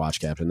stand galley watch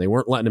captain. They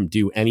weren't letting him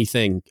do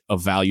anything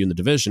of value in the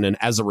division. And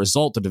as a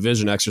result, the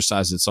division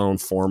exercised its own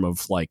form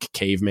of like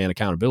caveman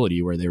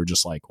accountability, where they were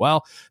just like,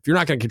 well, if you're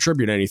not going to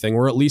contribute anything,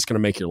 we're at least going to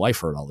make your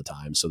life hurt all the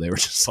time. So they were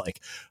just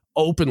like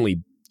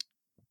openly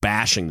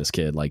bashing this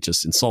kid, like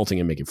just insulting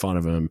him, making fun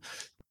of him,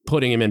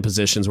 putting him in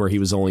positions where he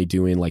was only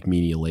doing like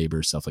menial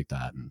labor, stuff like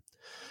that. And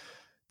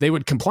they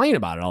would complain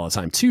about it all the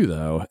time too,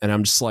 though. And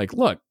I'm just like,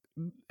 look,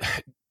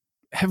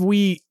 have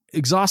we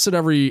exhausted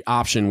every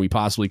option we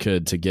possibly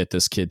could to get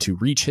this kid to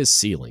reach his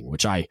ceiling,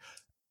 which I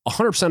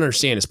 100%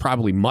 understand is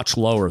probably much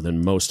lower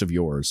than most of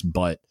yours,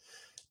 but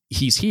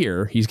he's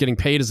here, he's getting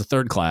paid as a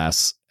third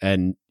class,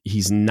 and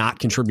he's not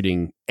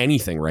contributing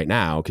anything right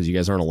now because you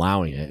guys aren't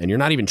allowing it. And you're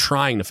not even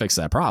trying to fix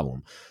that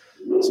problem.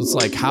 So it's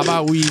like, how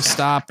about we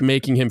stop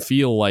making him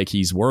feel like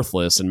he's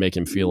worthless and make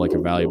him feel like a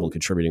valuable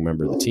contributing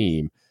member of the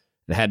team?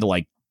 And had to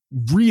like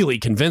really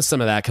convince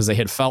them of that because they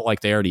had felt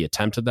like they already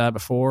attempted that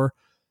before.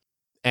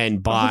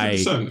 And by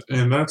 100%.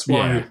 And that's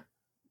why,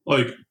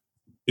 like,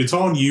 it's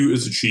on you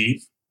as a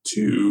chief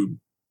to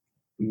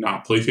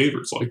not play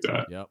favorites like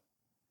that. Yep.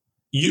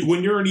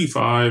 When you're an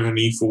E5 and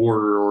E4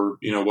 or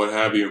what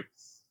have you,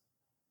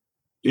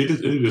 it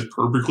is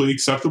perfectly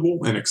acceptable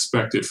and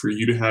expected for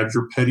you to have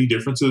your petty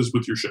differences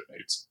with your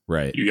shipmates.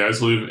 Right. You guys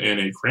live in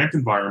a cramped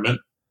environment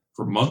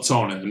for months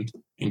on end,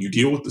 and you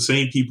deal with the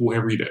same people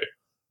every day.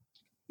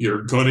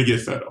 You're going to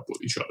get fed up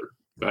with each other.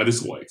 That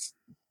is life.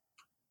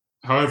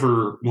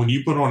 However, when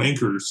you put on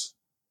anchors,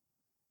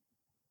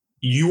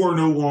 you are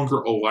no longer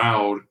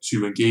allowed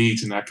to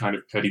engage in that kind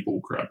of petty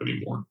bullcrap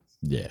anymore.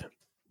 Yeah.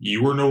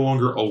 You are no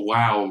longer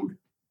allowed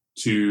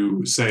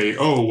to say,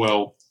 oh,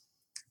 well,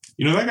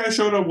 that guy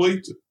showed up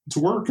late to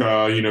work,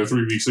 3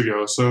 weeks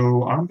ago,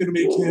 so I'm going to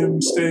make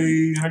him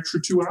stay an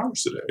extra 2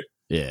 hours today.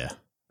 Yeah.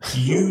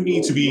 You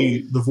need to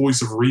be the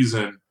voice of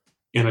reason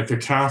in a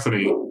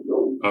cacophony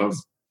of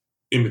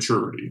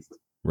immaturity.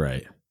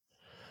 Right.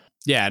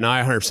 Yeah, no,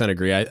 I 100%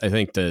 agree. I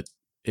think that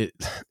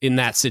in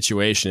that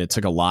situation, it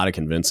took a lot of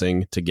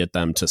convincing to get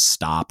them to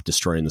stop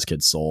destroying this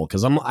kid's soul.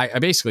 Because I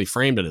basically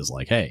framed it as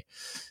like, hey,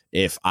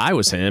 if I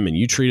was him and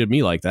you treated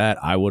me like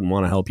that, I wouldn't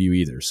want to help you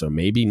either. So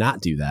maybe not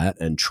do that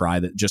and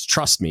try that. Just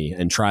trust me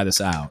and try this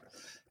out.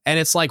 And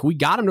it's like, we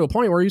got him to a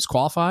point where he's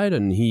qualified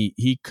and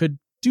he could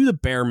do the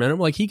bare minimum.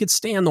 Like he could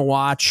stay on the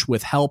watch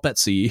with help at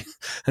sea,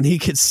 and he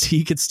could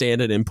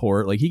stand at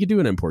import. Like he could do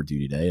an import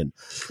duty day. And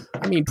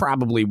I mean,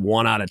 probably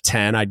 1 out of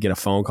 10, I'd get a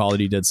phone call that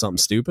he did something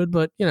stupid,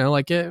 but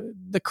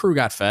the crew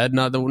got fed.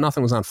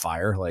 Nothing was on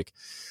fire. Like,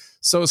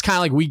 so it's kind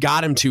of like we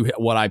got him to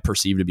what I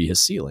perceive to be his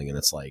ceiling. And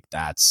it's like,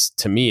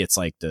 to me, it's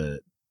like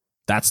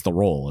that's the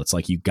role. It's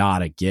like, you got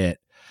to get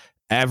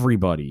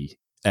everybody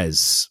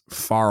as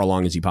far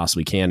along as you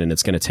possibly can. And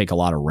it's going to take a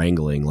lot of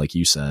wrangling, like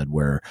you said,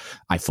 where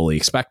I fully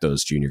expect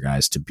those junior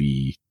guys to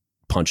be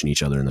punching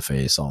each other in the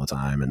face all the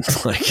time and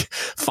like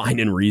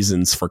finding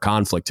reasons for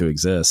conflict to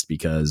exist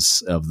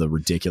because of the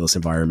ridiculous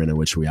environment in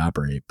which we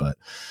operate. But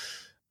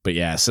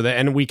yeah, so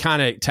and we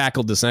kind of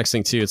tackled this next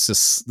thing too. It's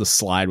just the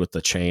slide with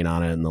the chain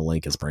on it and the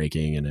link is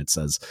breaking and it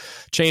says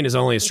chain is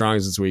only as strong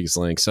as its weakest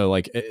link. So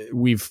like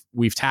we've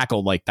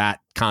tackled like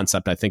that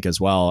concept, I think, as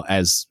well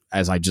as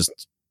I just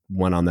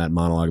went on that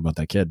monologue about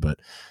that kid. But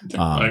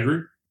I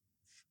agree.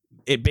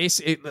 It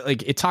basically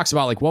it talks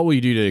about like, what will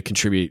you do to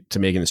contribute to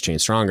making this chain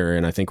stronger?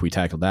 And I think we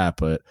tackled that,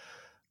 but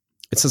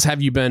It says,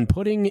 have you been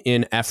putting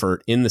in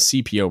effort in the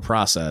CPO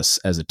process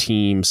as a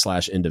team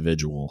 /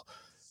 individual?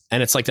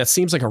 And it's like, that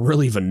seems like a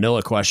really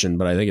vanilla question,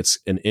 but I think it's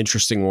an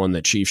interesting one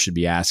that Chiefs should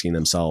be asking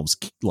themselves,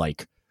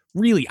 like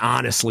really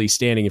honestly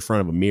standing in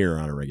front of a mirror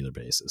on a regular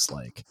basis.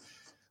 Like,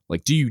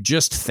 do you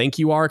just think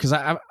you are? Because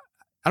I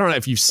don't know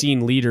if you've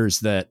seen leaders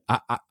that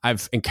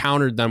I've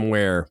encountered them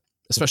where,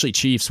 especially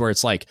Chiefs, where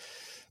it's like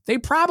they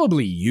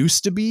probably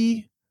used to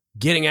be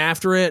getting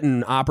after it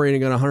and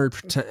operating at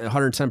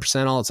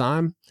 110% all the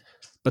time,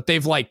 but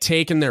they've like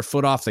taken their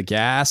foot off the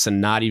gas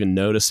and not even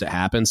noticed it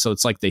happen. So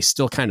it's like they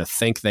still kind of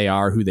think they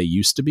are who they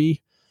used to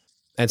be.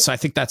 And so I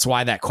think that's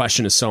why that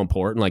question is so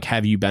important. Like,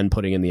 have you been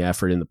putting in the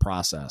effort in the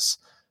process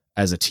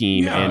as a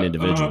team and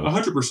individual?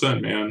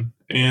 100%, man.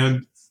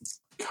 And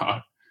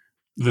God,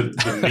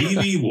 the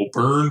Navy will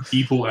burn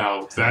people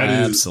out.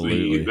 That is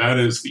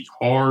the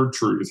hard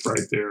truth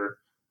right there.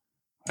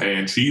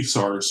 And Chiefs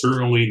are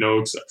certainly no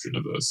exception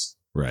to this.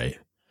 Right.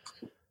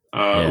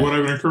 What I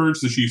would encourage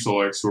the Chiefs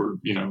elects who are,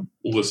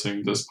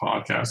 listening to this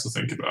podcast to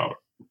think about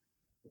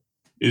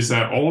is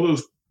that all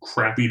those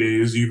crappy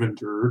days you've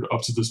endured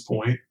up to this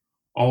point,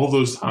 all of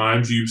those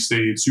times you've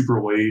stayed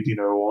super late,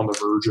 on the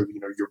verge of,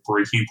 your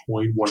breaking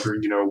point,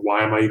 wondering,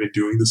 why am I even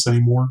doing this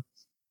anymore?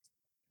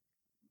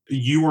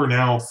 You are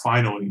now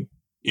finally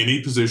in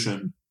a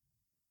position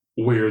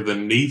where the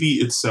Navy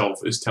itself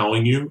is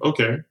telling you,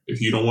 okay,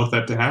 if you don't want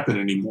that to happen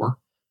anymore,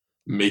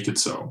 make it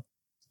so.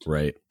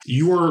 Right.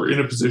 You are in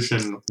a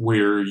position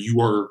where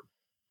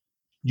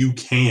you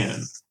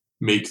can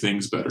make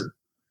things better.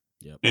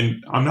 Yep.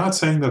 And I'm not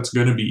saying that's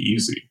going to be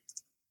easy.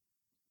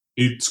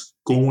 It's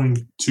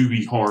going to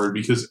be hard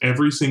because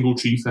every single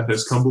chief that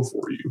has come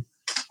before you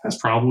has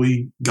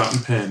probably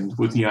gotten penned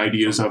with the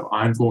ideas of,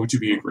 I'm going to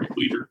be a great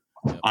leader.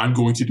 Yep. I'm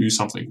going to do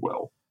something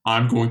well.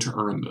 I'm going to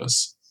earn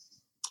this.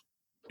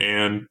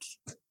 And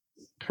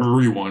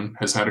everyone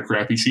has had a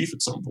crappy chief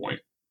at some point.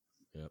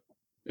 Yep.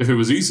 If it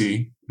was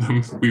easy,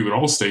 we would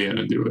all stay in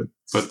and do it.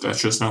 But that's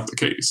just not the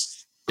case.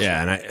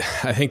 Yeah, and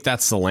I think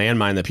that's the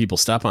landmine that people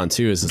step on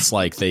too, is it's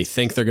like they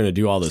think they're going to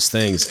do all those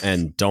things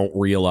and don't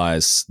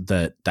realize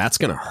that that's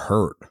going to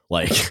hurt.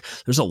 Like,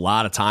 there's a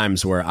lot of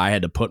times where I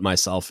had to put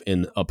myself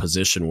in a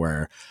position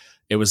where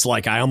it was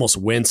like I almost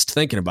winced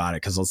thinking about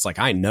it, because it's like,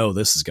 I know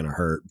this is going to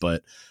hurt,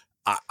 but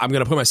I'm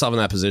going to put myself in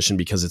that position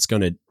because it's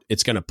going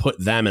to put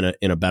them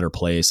in a better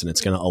place, and it's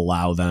going to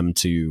allow them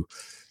to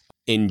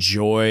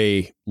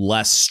enjoy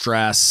less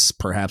stress,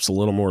 perhaps a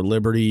little more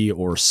liberty,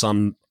 or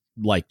some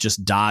like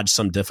just dodge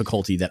some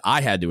difficulty that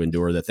I had to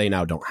endure that they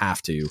now don't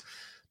have to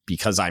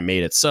because I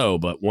made it so.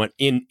 But when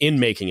in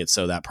making it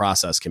so, that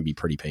process can be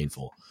pretty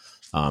painful.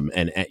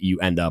 And you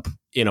end up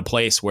in a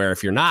place where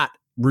if you're not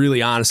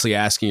really honestly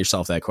asking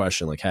yourself that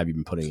question, like, have you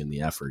been putting in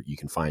the effort, you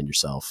can find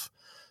yourself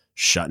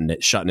shutting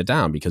it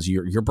down because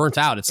you're burnt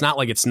out. It's not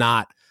like it's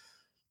not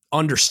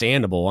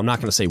understandable. I'm not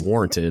going to say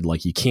warranted.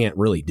 Like, you can't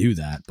really do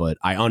that, but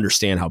I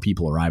understand how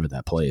people arrive at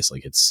that place.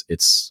 Like,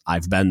 it's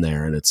I've been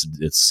there, and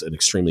it's an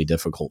extremely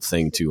difficult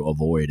thing to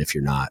avoid if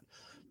you're not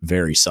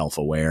very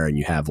self-aware and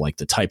you have like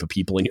the type of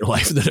people in your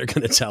life that are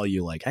going to tell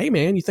you like, hey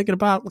man, you thinking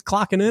about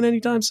clocking in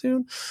anytime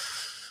soon?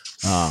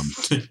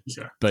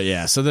 Yeah. But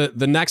yeah, so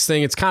the next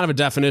thing, it's kind of a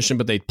definition,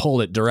 but they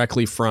pulled it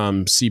directly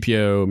from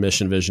CPO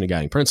mission, vision, and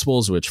guiding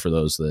principles, which for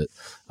those that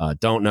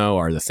don't know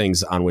are the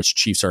things on which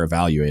chiefs are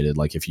evaluated.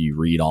 Like, if you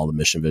read all the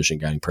mission, vision,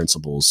 guiding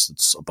principles,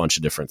 it's a bunch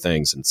of different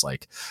things. And it's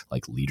like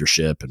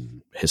leadership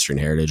and history and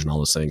heritage and all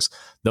those things.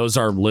 Those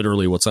are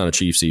literally what's on a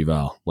chief's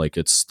eval. Like,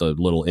 it's the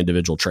little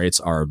individual traits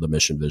are the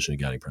mission, vision,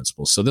 and guiding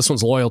principles. So this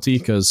one's loyalty,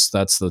 because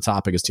that's the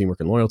topic, is teamwork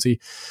and loyalty.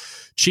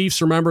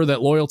 Chiefs remember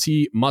that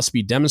loyalty must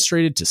be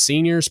demonstrated to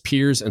seniors,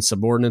 peers, and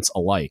subordinates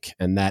alike,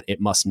 and that it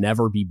must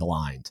never be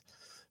blind.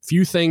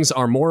 Few things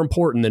are more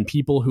important than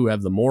people who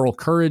have the moral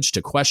courage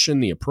to question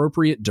the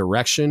appropriate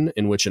direction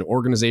in which an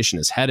organization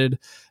is headed,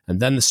 and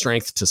then the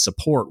strength to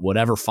support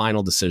whatever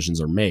final decisions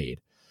are made.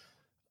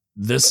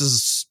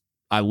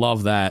 I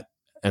love that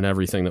and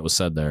everything that was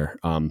said there.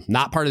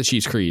 Not part of the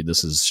Chiefs Creed.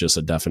 This is just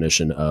a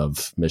definition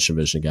of mission,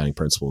 vision, and guiding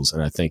principles,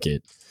 and I think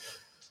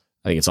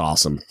it's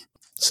awesome.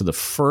 So the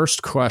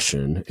first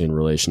question in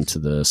relation to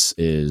this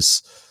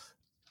is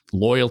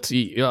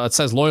loyalty. It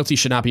says loyalty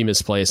should not be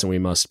misplaced, and we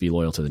must be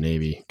loyal to the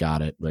Navy.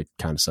 Got it. I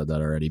kind of said that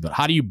already. But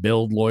how do you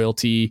build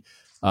loyalty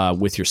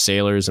with your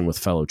sailors and with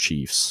fellow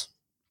chiefs?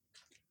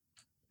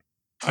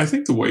 I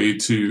think the way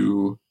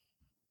to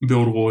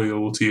build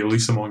loyalty, at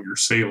least among your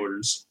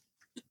sailors,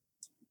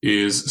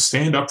 is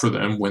stand up for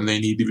them when they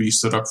need to be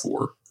stood up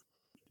for.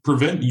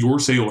 Prevent your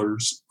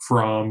sailors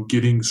from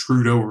getting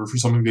screwed over for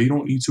something they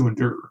don't need to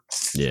endure.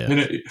 Yeah.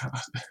 And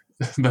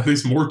that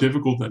is more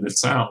difficult than it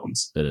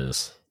sounds. It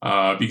is.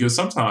 Because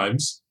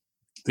sometimes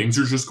things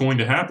are just going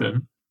to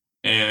happen,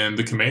 and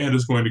the command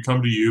is going to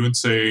come to you and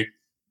say,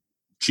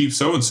 Chief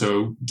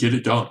so-and-so, get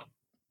it done.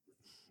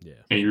 Yeah.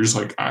 And you're just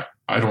like,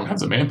 I don't have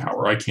the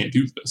manpower. I can't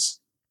do this.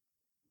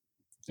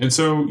 And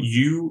so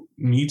you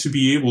need to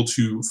be able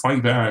to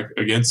fight back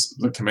against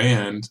the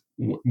command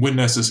when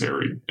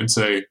necessary and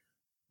say,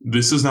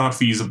 this is not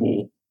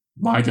feasible.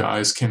 my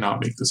guys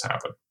cannot make this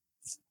happen.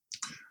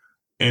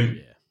 And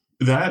Yeah.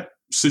 that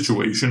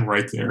situation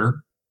right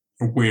there,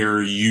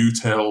 where you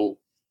tell,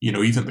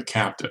 even the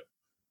captain,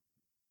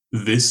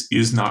 this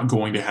is not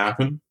going to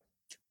happen,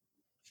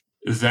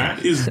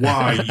 that is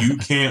why you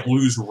can't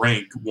lose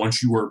rank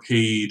once you are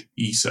paid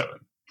E7.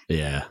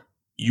 Yeah.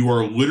 You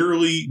are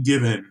literally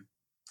given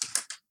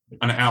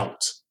an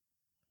out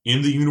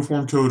in the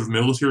Uniform Code of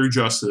Military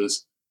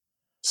Justice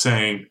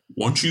saying,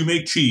 once you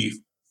make chief,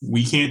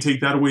 we can't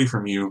take that away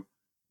from you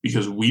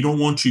because we don't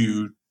want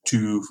you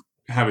to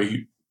have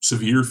a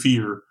severe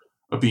fear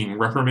of being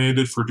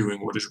reprimanded for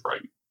doing what is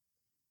right.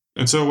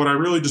 And so what I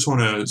really just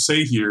want to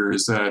say here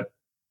is that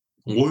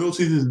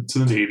loyalty to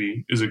the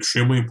Navy is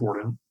extremely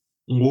important.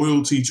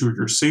 Loyalty to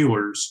your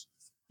sailors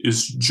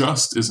is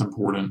just as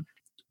important.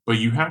 But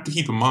you have to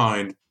keep in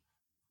mind,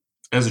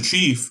 as a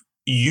chief,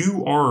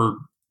 you are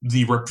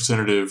the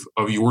representative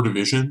of your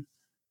division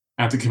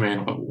at the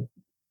command level.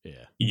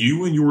 Yeah.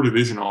 You and your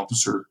division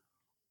officer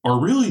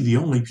are really the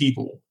only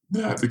people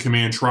that the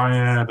command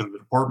triad and the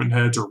department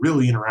heads are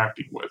really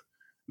interacting with.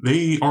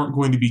 They aren't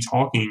going to be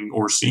talking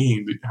or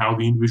seeing how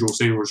the individual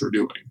sailors are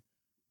doing.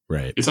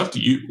 Right. It's up to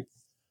you.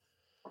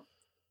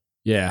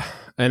 Yeah.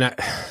 And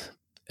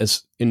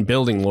as in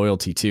building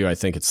loyalty too, I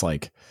think it's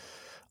like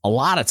a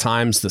lot of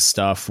times the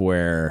stuff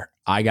where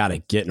I got to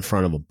get in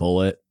front of a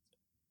bullet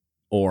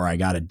or I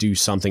got to do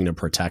something to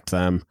protect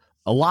them.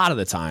 A lot of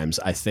the times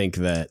I think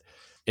that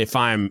if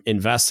I'm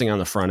investing on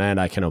the front end,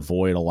 I can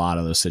avoid a lot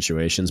of those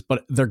situations,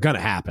 but they're going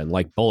to happen.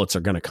 Like bullets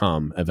are going to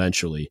come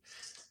eventually.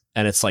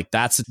 And it's like,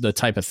 that's the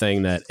type of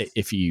thing that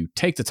if you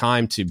take the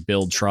time to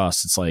build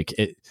trust, it's like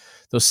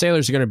those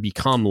sailors are going to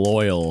become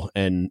loyal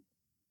and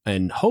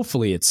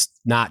hopefully it's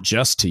not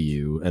just to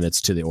you and it's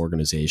to the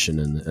organization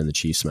and the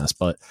chief's mess,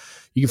 but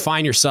you can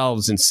find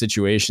yourselves in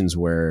situations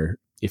where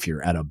if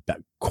you're at a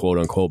quote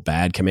unquote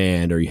bad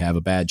command or you have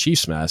a bad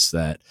chief's mess,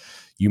 that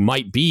you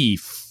might be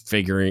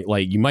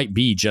you might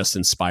be just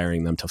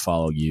inspiring them to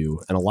follow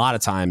you. And a lot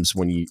of times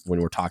when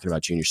we're talking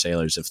about junior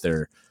sailors, if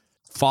they're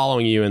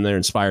following you and they're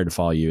inspired to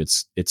follow you,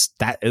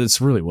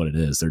 it's really what it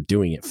is. They're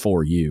doing it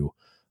for you.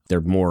 They're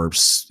more,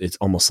 it's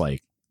almost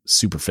like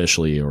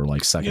superficially or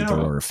like second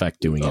order effect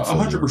doing it for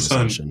 100%. The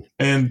organization.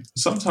 And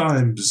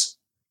sometimes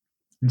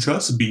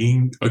just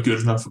being a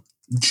good enough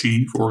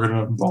chief or good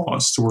enough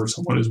boss to where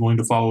someone is willing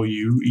to follow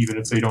you, even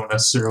if they don't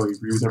necessarily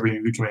agree with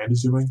everything the command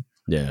is doing.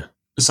 Yeah.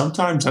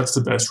 Sometimes that's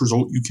the best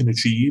result you can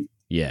achieve.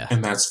 Yeah.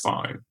 And that's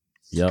fine.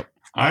 Yep.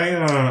 I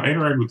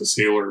interacted with a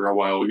sailor a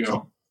while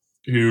ago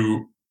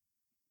who,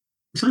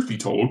 truth be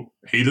told,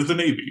 hated the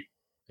Navy.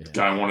 Yeah.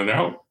 Guy wanted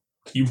out.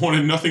 He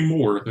wanted nothing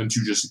more than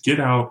to just get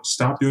out,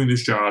 stop doing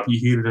this job. He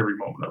hated every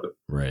moment of it.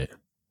 Right.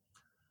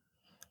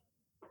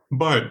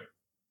 But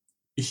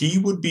he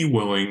would be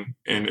willing,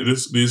 and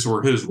these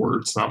were his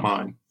words, not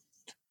mine,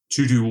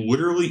 to do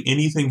literally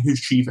anything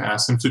his chief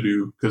asked him to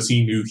do because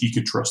he knew he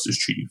could trust his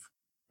chief.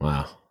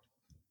 Wow.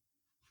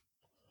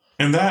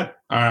 And that,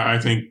 I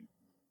think,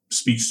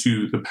 speaks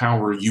to the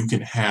power you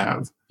can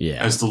have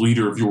as the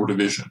leader of your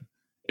division.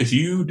 If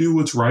you do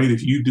what's right,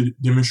 if you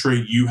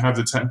demonstrate you have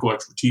the technical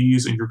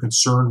expertise and you're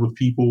concerned with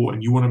people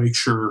and you want to make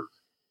sure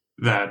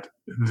that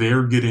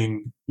they're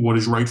getting what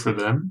is right for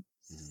them,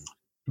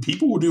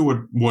 people will do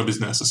what is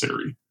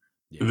necessary.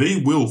 Yeah. They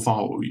will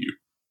follow you.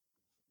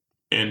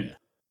 And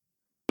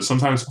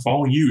sometimes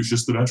following you is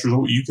just the best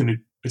result you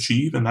can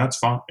achieve, and that's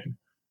fine.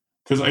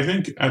 Because I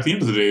think at the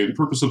end of the day, the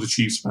purpose of the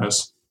Chiefs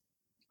Mess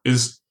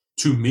is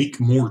to make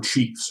more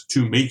chiefs,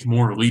 to make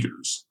more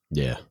leaders.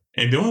 Yeah.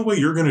 And the only way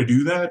you're going to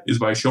do that is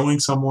by showing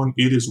someone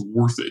it is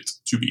worth it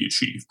to be a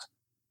chief.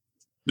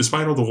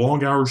 Despite all the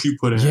long hours you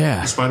put in,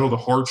 despite all the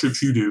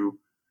hardships you do,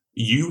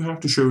 you have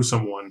to show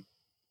someone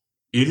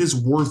it is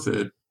worth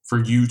it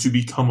for you to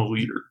become a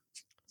leader.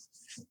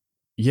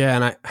 Yeah,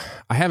 and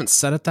I haven't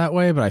said it that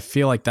way, but I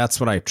feel like that's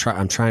what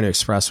I'm trying to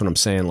express when I'm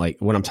saying, like,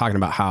 when I'm talking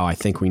about how I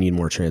think we need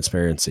more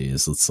transparency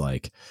is it's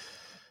like,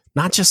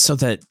 not just so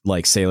that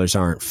like sailors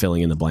aren't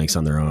filling in the blanks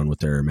on their own with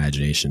their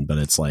imagination, but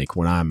it's like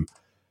when I'm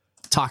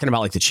talking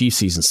about like the Chief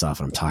season stuff,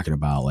 and I'm talking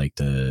about like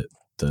the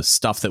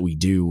stuff that we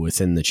do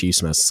within the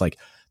Chiefs Mess, it's like,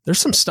 there's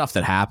some stuff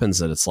that happens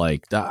that it's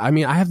like, I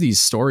mean, I have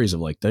these stories of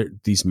like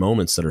these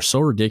moments that are so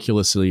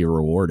ridiculously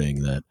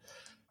rewarding that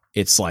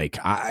it's like,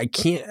 I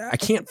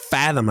can't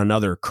fathom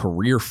another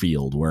career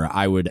field where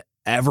I would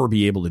ever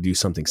be able to do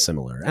something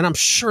similar. And I'm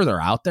sure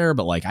they're out there,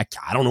 but like,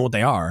 I don't know what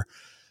they are,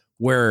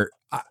 where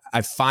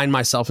I find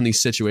myself in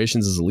these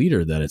situations as a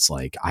leader that it's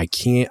like, I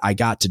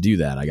got to do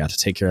that. I got to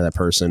take care of that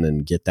person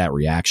and get that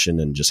reaction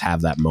and just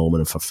have that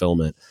moment of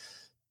fulfillment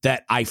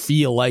that I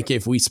feel like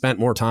if we spent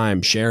more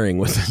time sharing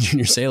with the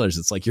junior sailors,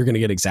 it's like, you're going to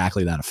get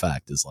exactly that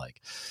effect. Is like,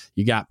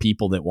 you got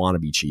people that want to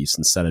be chiefs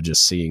instead of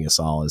just seeing us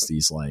all as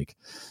these like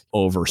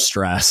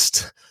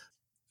overstressed,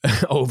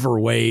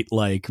 overweight,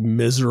 like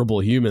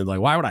miserable humans.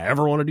 Like, why would I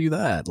ever want to do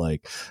that?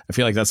 Like, I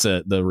feel like that's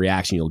the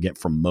reaction you'll get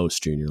from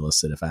most junior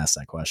enlisted if asked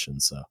that question.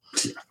 So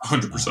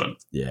 100%.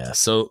 Yeah.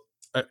 So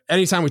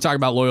anytime we talk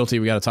about loyalty,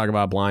 we got to talk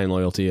about blind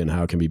loyalty and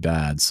how it can be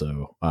bad.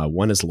 So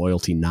when is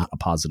loyalty not a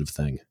positive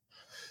thing?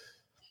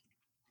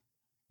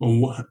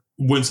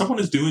 when someone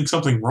is doing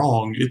something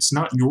wrong, it's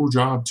not your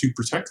job to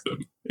protect them.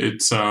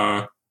 It's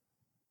kind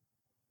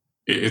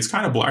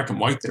of black and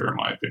white there, in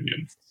my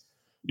opinion.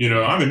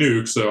 I'm a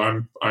nuke, so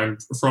I'm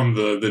from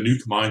the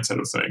nuke mindset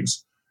of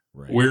things,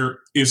 right. Where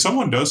if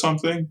someone does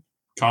something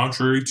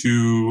contrary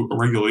to a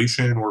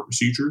regulation or a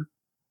procedure,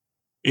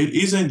 it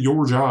isn't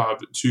your job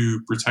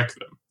to protect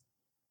them.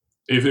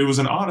 If it was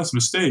an honest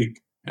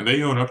mistake and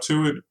they own up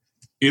to it,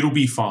 it'll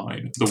be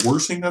fine. The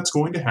worst thing that's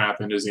going to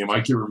happen is they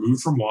might get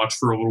removed from watch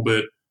for a little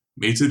bit,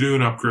 made to do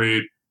an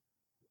upgrade.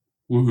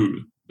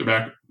 Woohoo! They're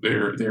back.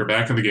 They're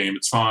back in the game.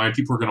 It's fine.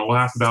 People are going to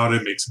laugh about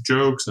it, make some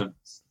jokes, and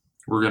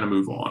we're going to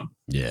move on.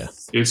 Yeah.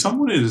 If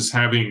someone is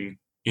having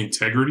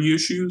integrity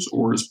issues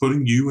or is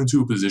putting you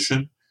into a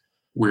position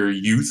where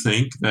you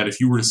think that if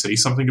you were to say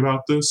something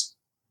about this,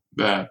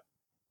 that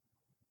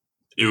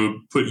it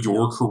would put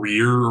your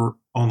career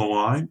on the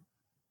line,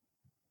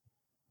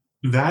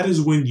 that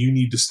is when you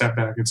need to step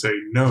back and say,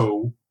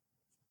 no,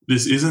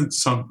 this isn't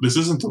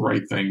the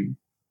right thing.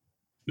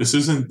 This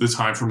isn't the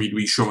time for me to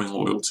be showing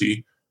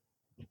loyalty.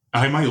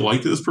 I might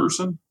like this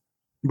person,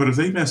 but if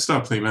they messed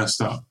up, they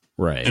messed up.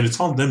 Right. And it's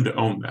on them to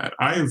own that.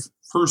 I have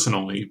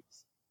personally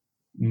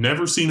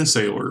never seen a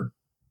sailor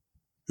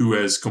who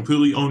has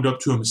completely owned up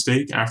to a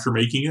mistake after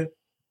making it.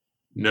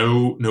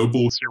 No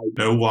bullshit,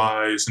 no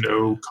lies,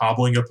 no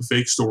cobbling up a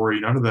fake story,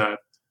 none of that.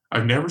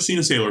 I've never seen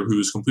a sailor who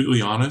is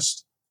completely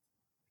honest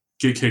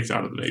get kicked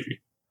out of the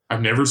Navy.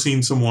 I've never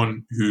seen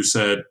someone who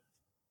said,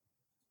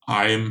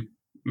 I'm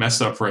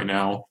messed up right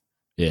now.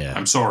 Yeah.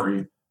 I'm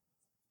sorry.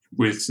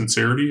 With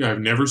sincerity,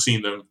 I've never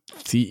seen them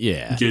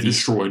get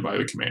destroyed by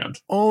the command.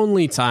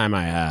 Only time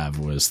I have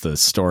was the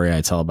story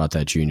I tell about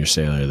that junior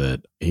sailor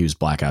that he was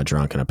blackout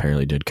drunk and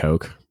apparently did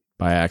coke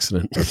by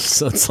accident.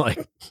 So it's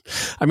like,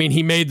 I mean,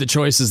 he made the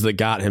choices that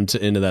got him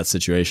into that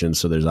situation.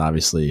 So there's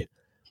obviously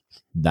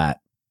that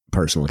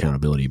personal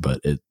accountability,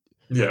 but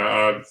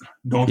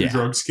don't do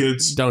drugs,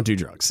 kids. Don't do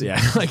drugs.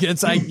 Yeah.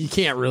 You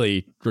can't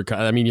really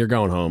recover. I mean, you're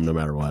going home no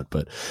matter what,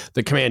 but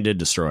the command did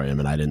destroy him.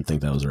 And I didn't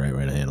think that was the right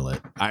way to handle it.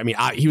 I mean,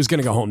 he was going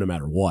to go home no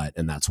matter what.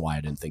 And that's why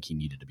I didn't think he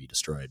needed to be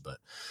destroyed. But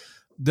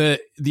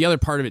the other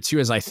part of it too,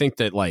 is I think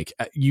that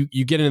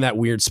you get into that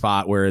weird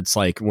spot where it's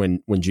like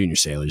when junior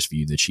sailors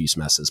view the Chiefs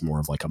mess as more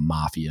of like a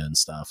mafia and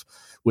stuff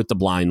with the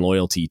blind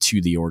loyalty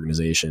to the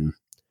organization.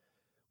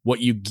 What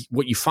you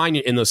find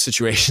in those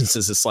situations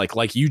is it's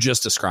like you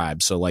just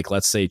described. So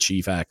let's say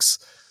Chief X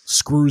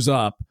screws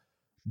up,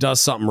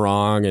 does something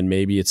wrong, and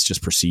maybe it's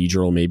just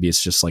procedural. Maybe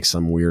it's just like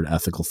some weird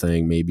ethical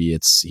thing. Maybe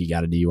it's he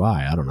got a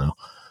DUI. I don't know.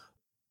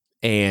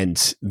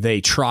 And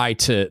they try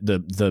to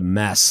the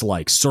mess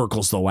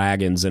circles the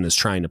wagons and is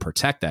trying to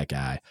protect that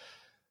guy.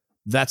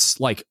 That's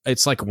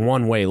it's like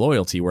one-way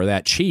loyalty where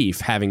that chief,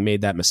 having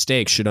made that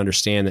mistake, should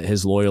understand that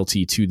his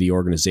loyalty to the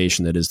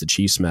organization that is the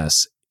Chiefs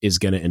mess is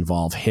going to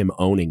involve him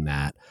owning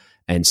that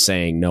and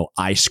saying, no,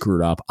 I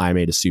screwed up. I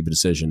made a stupid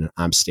decision. And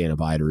I'm standing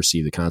by to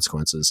receive the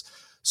consequences,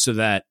 so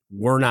that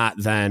we're not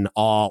then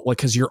all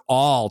because you're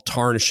all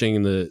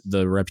tarnishing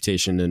the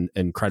reputation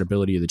and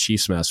credibility of the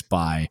Chiefs mess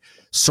by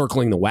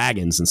circling the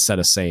wagons instead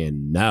of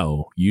saying,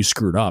 no, you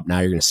screwed up.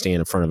 Now you're going to stand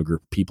in front of a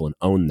group of people and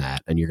own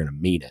that. And you're going to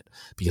mean it,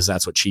 because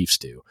that's what Chiefs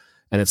do.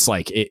 And it's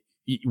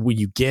when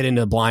you get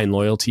into blind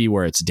loyalty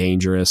where it's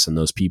dangerous and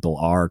those people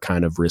are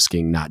kind of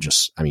risking not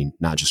just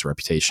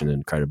reputation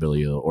and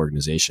credibility of the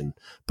organization,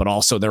 but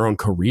also their own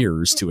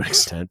careers to an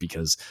extent,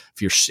 because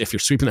if you're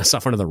sweeping that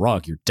stuff under the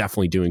rug, you're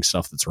definitely doing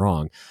stuff that's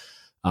wrong.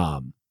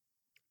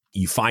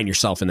 You find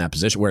yourself in that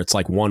position where it's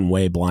like one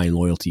way blind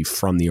loyalty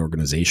from the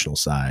organizational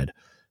side,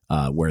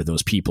 where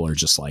those people are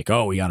just like,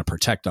 oh, we got to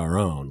protect our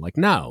own.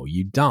 No,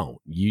 you don't.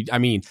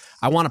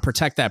 I want to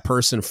protect that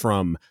person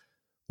from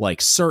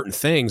certain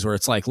things where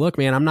it's look,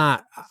 man, I'm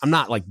not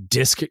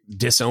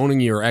disowning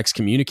you or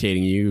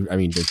excommunicating you. I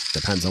mean, it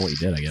depends on what you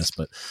did, I guess.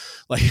 But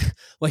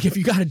if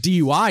you got a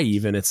DUI,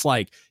 even, it's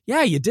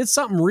yeah, you did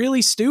something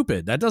really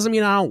stupid. That doesn't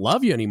mean I don't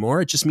love you anymore.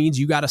 It just means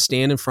you got to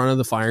stand in front of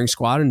the firing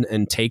squad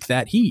and take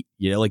that heat.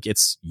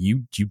 It's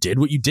you did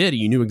what you did.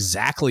 You knew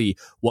exactly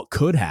what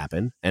could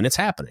happen, and it's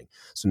happening.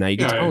 So now you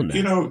get to own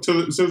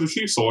that. So the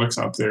Chief selects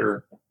out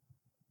there,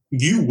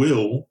 you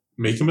will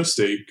make a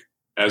mistake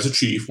as a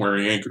chief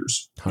wearing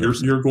anchors.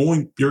 You're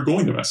going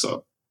to mess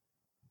up.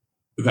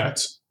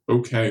 That's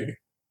okay.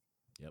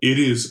 Yep. It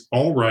is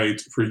all right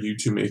for you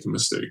to make a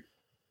mistake.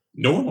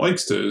 No one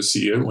likes to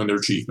see it when their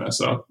chief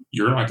mess up.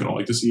 You're not going to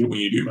like to see it when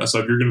you do mess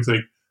up. You're going to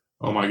think,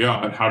 oh my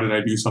God, how did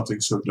I do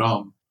something so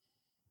dumb?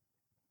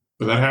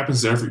 But that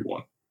happens to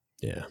everyone.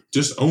 Yeah.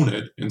 Just own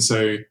it and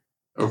say,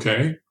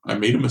 okay, I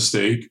made a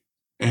mistake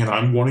and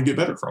I want to get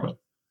better from it.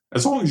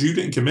 As long as you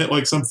didn't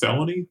commit some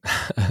felony,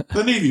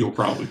 the Navy will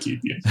probably keep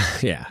you.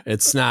 Yeah,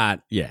 it's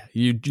not. Yeah,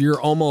 you're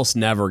almost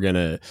never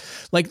gonna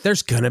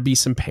there's gonna be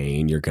some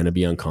pain. You're gonna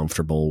be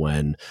uncomfortable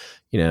when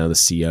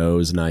the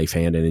CO's knife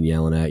handed and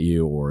yelling at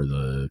you, or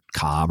the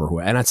cob or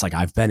whoever. And it's like,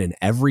 I've been in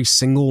every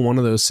single one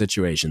of those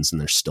situations and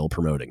they're still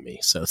promoting me.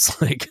 So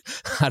it's like,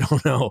 I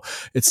don't know.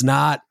 It's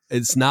not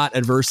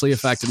adversely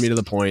affected me to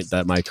the point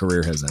that my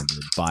career has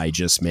ended by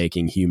just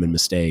making human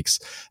mistakes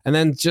and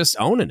then just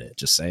owning it.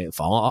 Just say,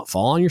 fall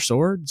on your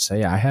sword,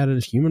 say, I had a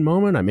human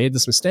moment. I made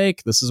this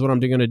mistake. This is what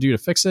I'm going to do to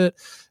fix it.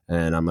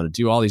 And I'm going to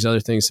do all these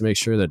other things to make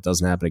sure that it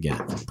doesn't happen again.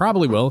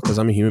 Probably will, because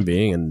I'm a human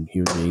being and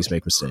human beings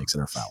make mistakes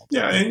and are fallible.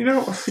 Yeah, and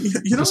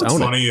what's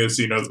funny is,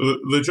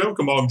 the joke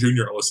among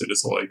junior enlisted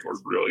is like, or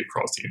really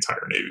across the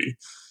entire Navy,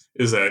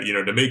 is that,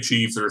 to make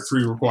chief, there are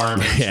 3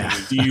 requirements. Yeah.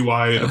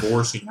 DUI, a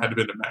divorce, and you had to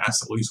been to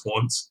mass at least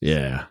once.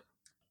 Yeah.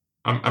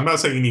 I'm not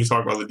saying you need to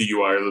talk about the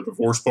DUI or the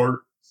divorce part,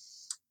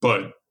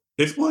 but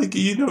if, like,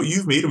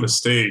 you've made a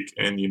mistake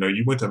and,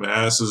 you went to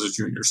mass as a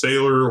junior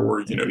sailor,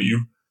 or,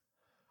 you've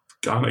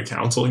gone to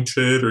counseling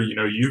shit, or,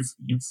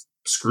 you've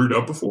screwed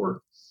up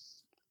before,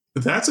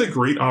 that's a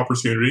great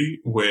opportunity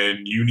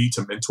when you need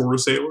to mentor a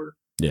sailor.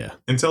 Yeah.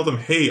 And tell them,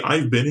 hey,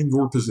 I've been in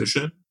your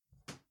position.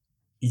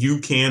 You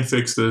can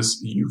fix this.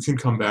 You can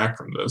come back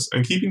from this.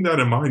 And keeping that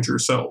in mind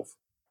yourself.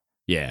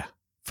 Yeah,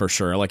 for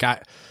sure. Like,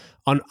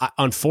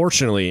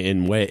 unfortunately,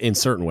 in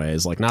certain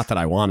ways, like, not that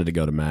I wanted to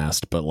go to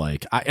MAST, but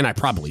like, I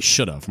probably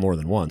should have more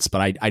than once,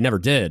 but I never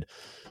did.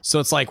 So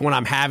it's like, when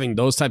I'm having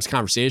those types of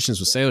conversations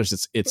with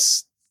sailors,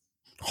 it's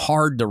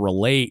hard to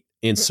relate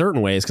in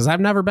certain ways, because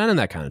I've never been in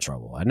that kind of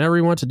trouble. I never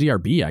even went to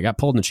DRB. I got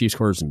pulled in the Chiefs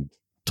quarters and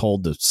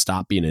told to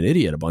stop being an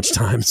idiot a bunch of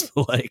times.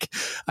 But like,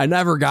 I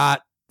never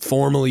got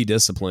formally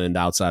disciplined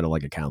outside of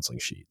like a counseling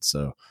sheet.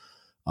 So,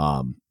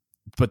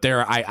 but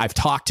I've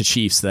talked to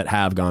chiefs that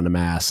have gone to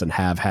mass and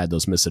have had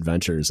those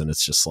misadventures, and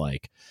it's just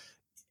like,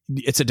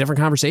 it's a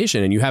different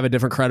conversation, and you have a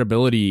different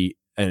credibility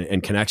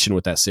and connection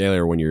with that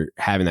sailor when you're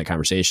having that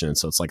conversation. And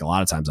so it's like, a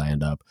lot of times I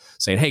end up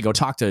saying, hey, go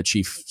talk to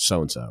Chief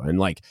so-and-so, and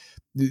like,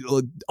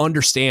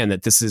 understand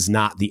that this is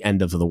not the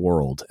end of the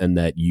world, and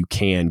that you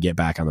can get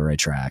back on the right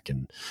track.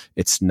 And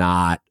it's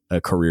not a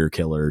career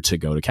killer to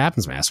go to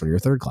captain's mast when you're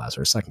a 3rd class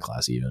or a 2nd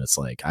class. Even, it's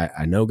like,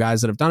 I know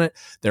guys that have done it.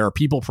 There are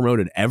people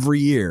promoted every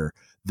year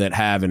that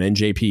have an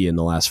NJP in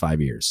the last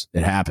 5 years.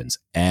 It happens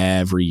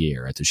every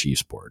year at the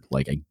Chiefs board.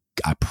 Like,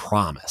 I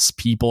promise,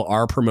 people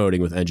are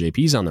promoting with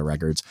NJPs on their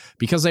records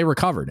because they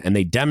recovered, and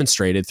they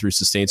demonstrated through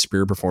sustained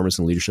superior performance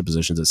in leadership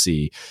positions at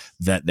sea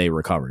that they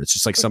recovered. It's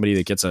just like somebody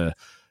that gets a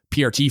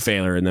PRT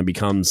failure and then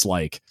becomes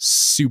like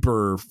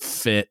super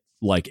fit,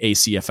 like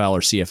ACFL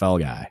or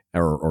CFL guy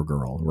or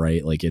girl,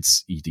 right? Like,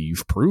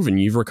 you've proven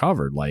you've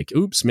recovered. Like,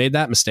 oops, made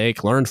that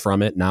mistake, learned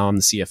from it. Now I'm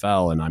the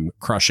CFL and I'm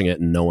crushing it,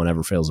 and no one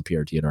ever fails a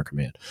PRT at our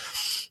command.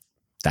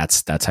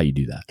 That's how you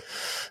do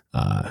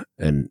that.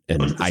 And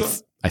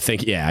 100%. I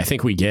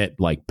think we get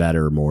like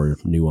better, more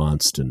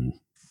nuanced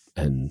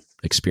and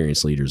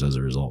experienced leaders as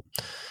a result.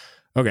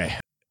 Okay.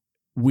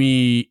 I'm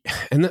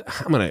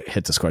going to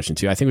hit this question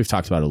too. I think we've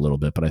talked about it a little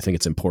bit, but I think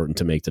it's important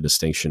to make the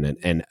distinction,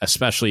 and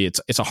especially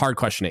it's a hard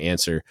question to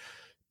answer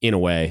in a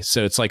way.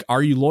 So it's like,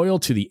 are you loyal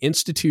to the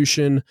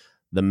institution,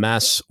 the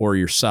mess, or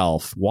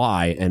yourself?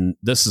 Why? And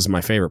this is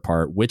my favorite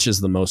part, which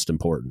is the most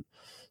important?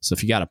 So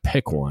if you got to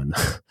pick one,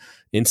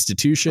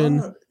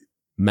 institution,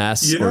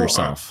 mess, or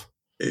yourself?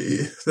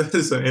 That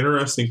is an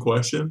interesting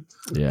question.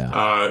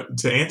 Yeah.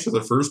 To answer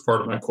the first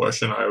part of my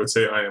question, I would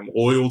say I am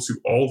loyal to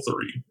all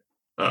 3.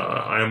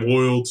 I am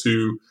loyal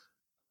to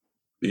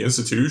the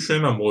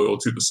institution. I'm loyal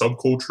to the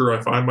subculture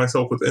I find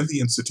myself within the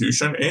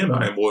institution, and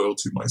I am loyal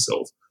to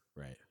myself.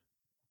 Right.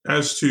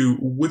 As to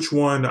which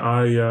one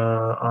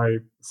I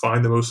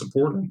find the most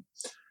important,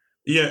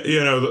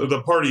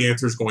 the party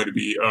answer is going to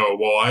be, oh,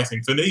 well, I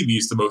think the Navy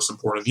is the most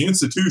important. The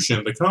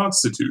institution, the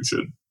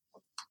Constitution.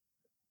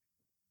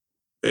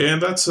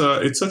 And that's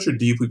it's such a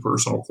deeply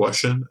personal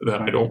question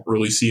that I don't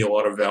really see a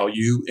lot of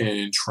value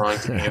in trying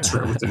to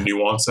answer it with the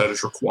nuance that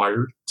is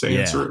required to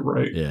answer it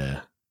right. Yeah.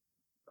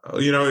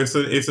 If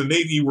the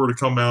Navy were to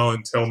come out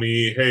and tell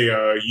me, hey,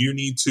 you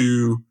need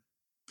to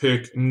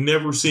pick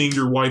never seeing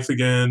your wife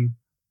again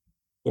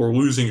or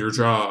losing your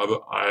job,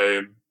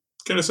 I'm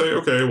gonna say,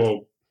 okay,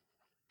 well,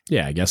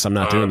 yeah, I guess I'm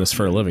not doing this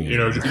for a living.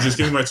 Just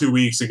give me my 2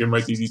 weeks and give me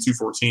my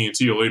DZ-214.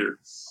 See you later.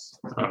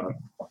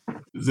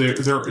 There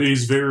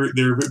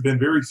have been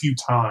very few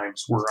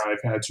times where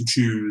I've had to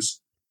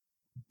choose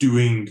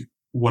doing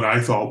what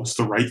I thought was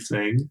the right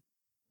thing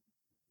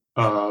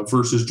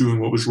versus doing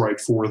what was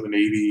right for the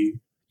Navy,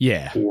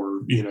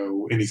 or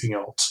anything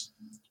else.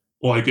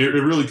 Like, it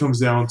really comes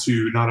down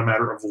to not a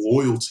matter of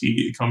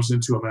loyalty; it comes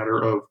into a matter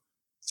of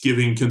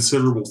giving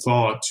considerable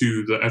thought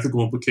to the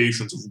ethical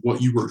implications of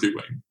what you are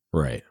doing.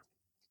 Right.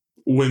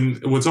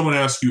 When someone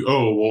asks you,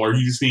 "Oh, well, are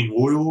you just being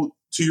loyal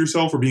to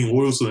yourself or being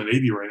loyal to the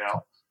Navy right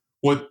now?"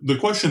 What the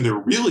question they're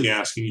really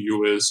asking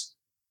you is,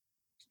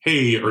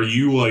 hey, are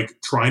you like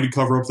trying to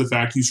cover up the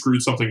fact you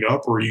screwed something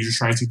up, or are you just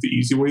trying to take the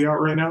easy way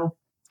out right now?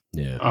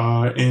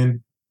 Yeah. And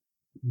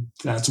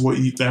that's what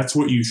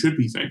you should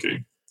be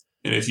thinking.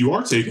 And if you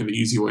are taking the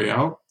easy way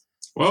out,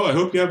 well, I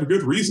hope you have a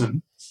good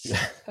reason.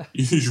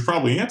 You should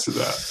probably answer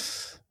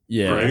that.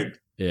 Yeah. Right.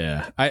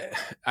 Yeah,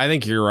 I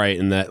think you're right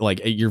in that,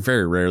 like, you're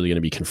very rarely going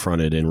to be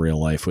confronted in real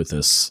life with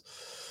this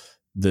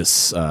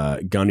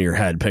gun to your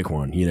head, pick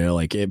one, you know,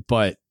 like it.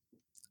 But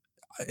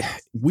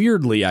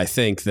weirdly, I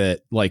think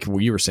that, like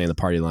you were saying, the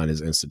party line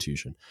is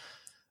institution.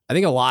 I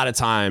think a lot of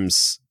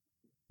times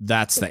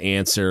that's the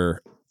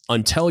answer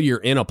until you're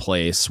in a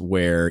place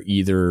where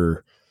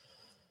either,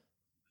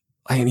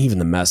 I mean, even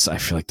the mess, I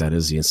feel like that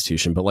is the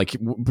institution, but like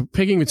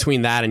picking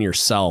between that and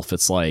yourself,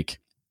 it's like,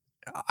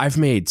 I've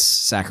made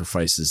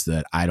sacrifices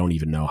that I don't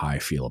even know how I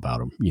feel about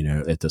them, you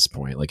know, at this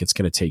point. Like, it's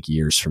going to take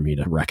years for me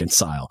to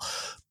reconcile.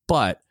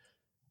 But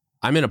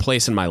I'm in a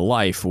place in my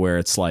life where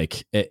it's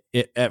like,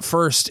 at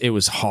first it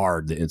was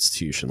hard, the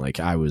institution. Like,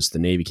 the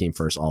Navy came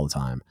first all the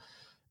time.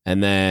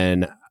 And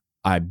then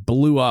I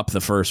blew up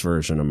the first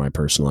version of my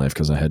personal life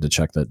because I had to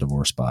check that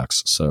divorce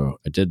box. So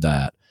I did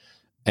that.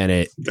 And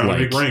it,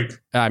 like,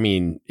 I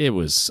mean, it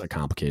was a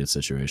complicated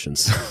situation.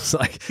 So it's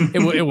like,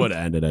 it would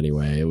have ended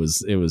anyway. There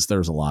was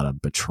a lot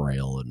of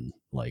betrayal and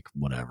like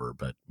whatever,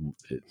 but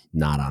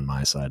not on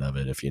my side of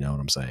it, if you know what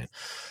I'm saying.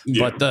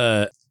 Yeah.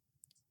 But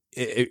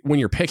when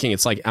you're picking,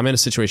 it's like, I'm in a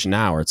situation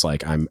now where it's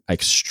like, I'm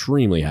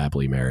extremely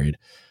happily married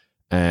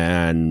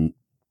and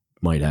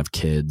might have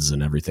kids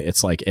and everything.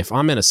 It's like, if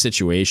I'm in a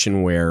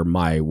situation where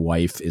my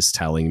wife is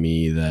telling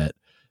me that,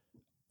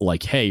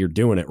 like, hey, you're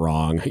doing it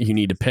wrong, you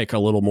need to pick a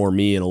little more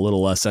me and a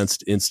little less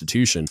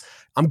institution,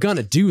 I'm going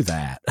to do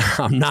that.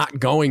 I'm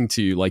not going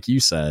to, like you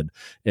said,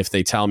 if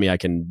they tell me I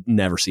can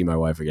never see my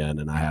wife again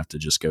and I have to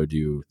just go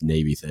do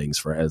Navy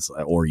things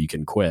or you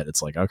can quit.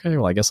 It's like, okay,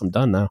 well, I guess I'm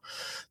done now.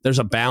 There's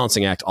a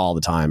balancing act all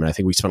the time. And I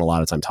think we spent a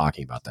lot of time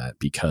talking about that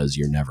because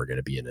you're never going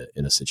to be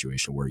in a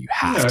situation where you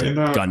have to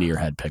gun to your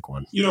head, pick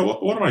one. You know,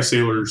 one of my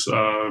sailors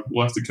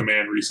left the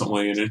command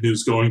recently, and in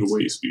his going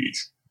away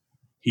speech,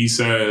 he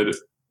said,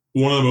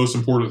 one of the most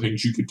important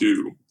things you could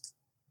do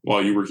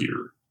while you were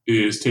here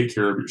is take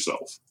care of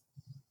yourself.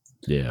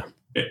 Yeah.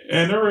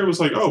 And everybody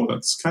was like, oh,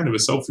 that's kind of a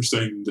selfish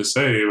thing to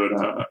say.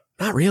 But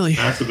not really.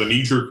 After the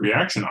knee-jerk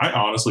reaction, I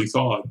honestly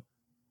thought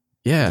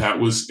that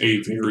was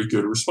a very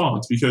good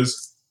response,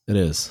 because it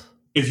is.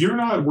 If you're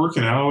not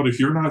working out, if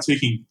you're not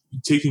taking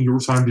your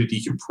time to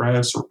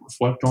decompress or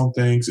reflect on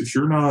things, if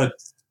you're not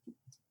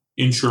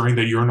ensuring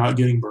that you're not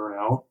getting burnt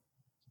out,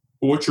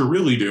 what you're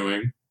really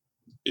doing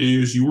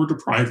is you are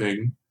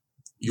depriving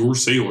your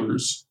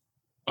sailors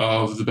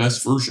of the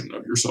best version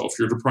of yourself.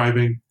 You're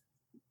depriving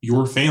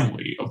your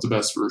family of the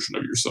best version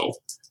of yourself.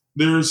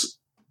 There's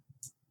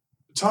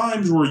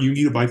times where you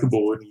need to bite the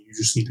bullet and you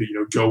just need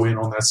to, go in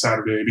on that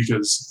Saturday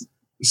because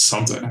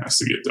something has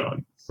to get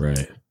done.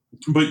 Right.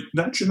 But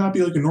that should not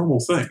be like a normal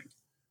thing.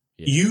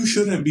 Yeah. You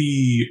shouldn't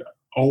be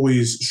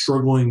always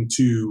struggling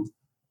to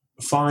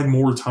find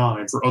more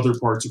time for other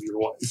parts of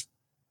your life.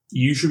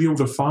 You should be able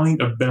to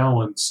find a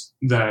balance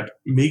that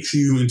makes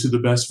you into the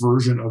best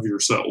version of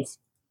yourself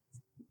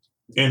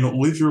and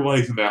live your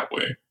life that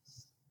way.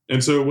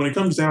 And so when it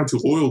comes down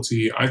to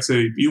loyalty, I'd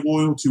say be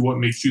loyal to what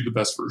makes you the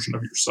best version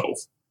of yourself.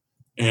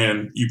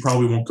 And you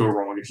probably won't go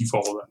wrong if you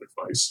follow that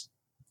advice.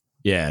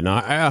 Yeah, no,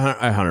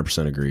 I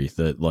 100% agree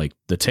that, like,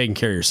 the taking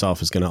care of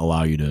yourself is going to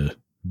allow you to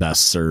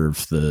best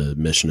serve the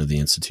mission of the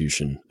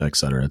institution, et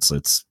cetera.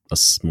 It's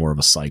more of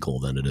a cycle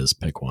than it is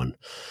pick one.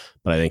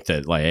 But I think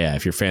that, like, yeah,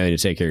 if you're failing to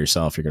take care of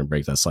yourself, you're going to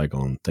break that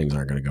cycle and things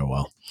aren't going to go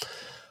well.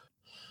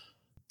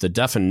 The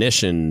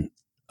definition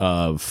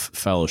of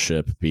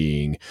fellowship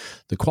being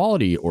the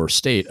quality or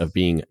state of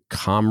being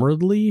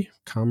comradely.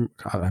 I'm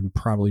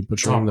probably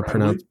butchering the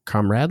pronoun.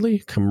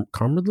 Comradely,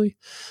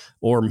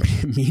 or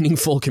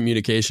meaningful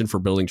communication for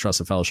building trust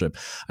and fellowship.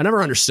 I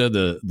never understood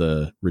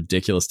the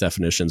ridiculous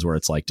definitions where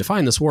it's like,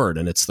 define this word,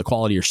 and it's the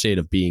quality or state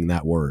of being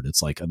that word.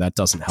 It's like, that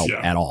doesn't help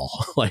at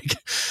all. Like,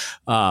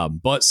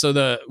 but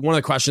so one of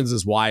the questions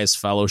is, why is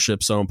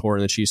fellowship so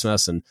important in the Chiefs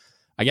Mess? And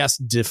I guess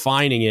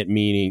defining it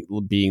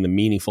being the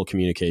meaningful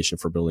communication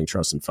for building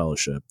trust and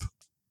fellowship.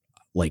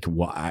 Like,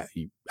 why?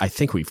 I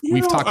think we've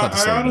talked about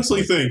this. I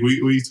honestly think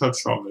we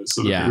touched on this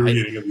at the very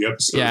beginning of the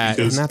episode. Yeah,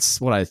 and that's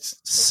what I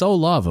so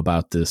love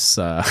about this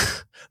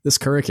this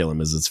curriculum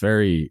is it's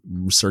very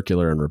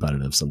circular and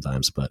repetitive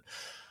sometimes. But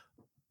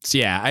so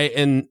yeah,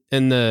 and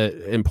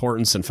the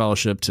importance and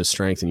fellowship to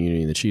strength and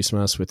unity in the Chiefs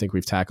Mess, we think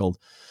we've tackled.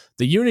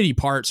 The unity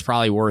part's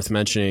probably worth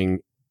mentioning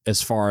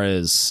as far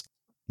as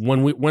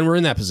when we're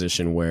in that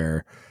position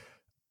where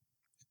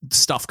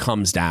stuff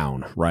comes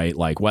down, right?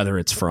 Like whether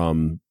it's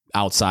from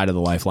outside of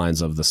the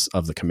lifelines of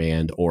the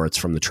command, or it's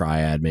from the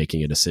triad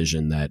making a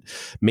decision that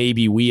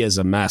maybe we as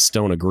a mess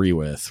don't agree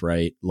with,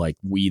 right? Like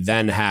we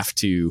then have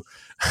to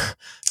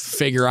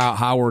figure out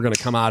how we're going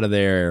to come out of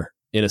there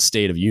in a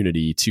state of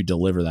unity to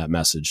deliver that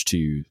message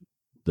to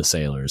the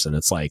sailors. And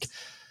it's like,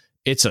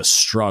 it's a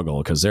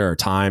struggle because there are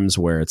times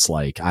where it's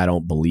like, I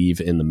don't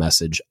believe in the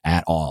message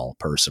at all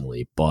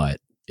personally,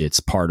 but it's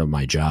part of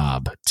my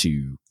job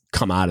to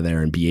come out of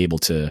there and be able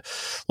to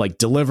like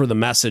deliver the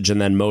message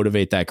and then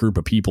motivate that group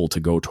of people to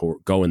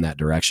go in that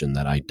direction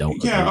that I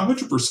don't. Yeah,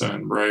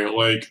 100%. Right.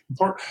 Like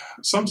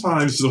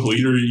sometimes as a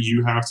leader,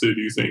 you have to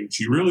do things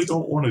you really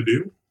don't want to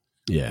do.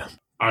 Yeah.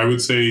 I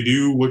would say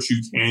do what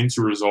you can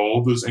to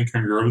resolve those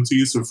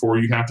incongruencies before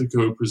you have to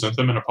go present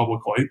them in a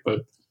public light.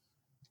 But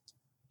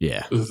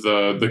yeah,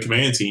 the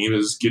command team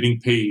is getting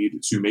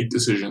paid to make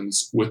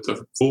decisions with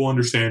the full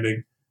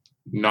understanding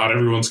not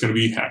everyone's going to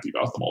be happy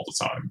about them all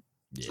the time.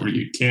 yeah. Or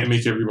you can't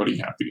make everybody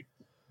happy.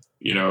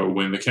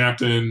 When the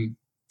captain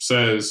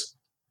says,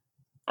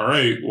 all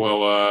right, well,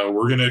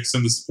 we're going to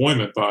extend this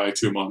deployment by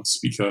 2 months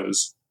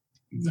because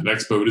the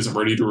next boat isn't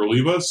ready to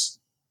relieve us,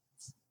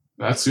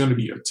 that's going to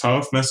be a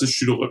tough message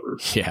to deliver.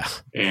 Yeah.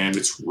 And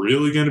it's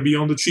really going to be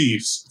on the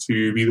Chiefs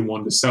to be the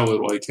one to sell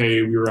it like,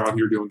 hey, we're out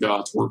here doing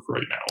God's work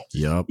right now.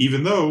 Yep.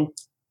 Even though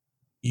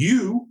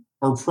you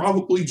are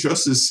probably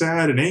just as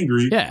sad and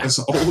angry as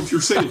all of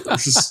your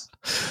sailors.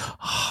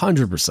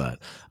 100%.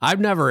 I've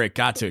never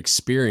got to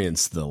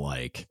experience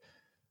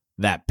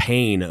that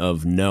pain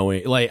of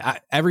knowing,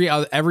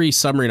 every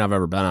submarine I've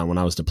ever been on when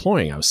I was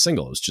deploying, I was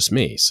single. It was just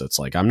me. So it's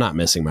like, I'm not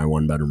missing my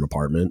 1-bedroom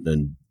apartment,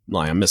 and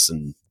I'm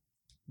missing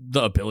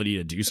the ability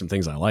to do some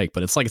things I like,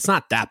 but it's like, it's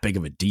not that big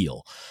of a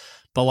deal.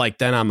 But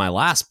then on my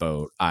last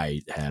boat,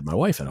 I had my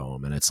wife at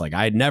home, and it's like,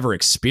 I had never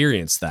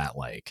experienced that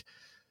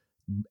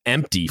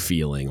empty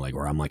feeling,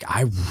 where I'm like,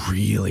 I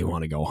really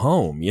want to go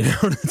home.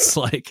 It's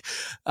like,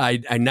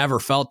 I never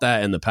felt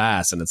that in the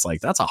past. And it's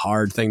like, that's a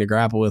hard thing to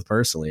grapple with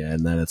personally.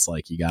 And then it's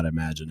like, you got to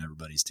imagine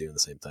everybody's doing the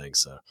same thing.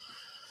 So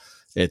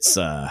it's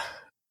a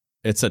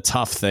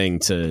tough thing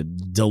to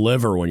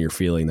deliver when you're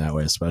feeling that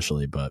way,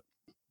 especially, but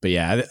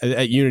yeah,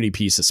 at Unity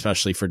Piece,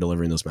 especially for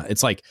delivering those,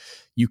 it's like,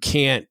 you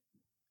can't,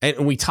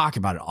 and we talk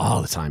about it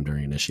all the time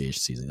during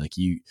initiation season.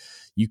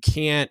 You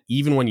can't,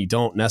 even when you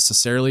don't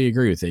necessarily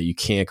agree with it, you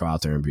can't go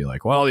out there and be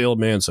like, well, the old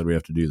man said we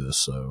have to do this.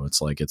 So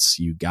it's like,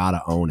 you got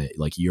to own it.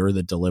 You're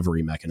the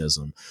delivery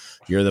mechanism.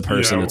 You're the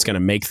person that's going to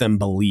make them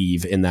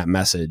believe in that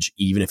message,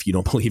 even if you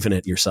don't believe in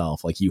it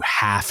yourself. You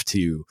have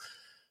to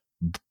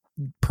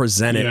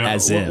present it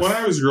as if. When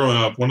I was growing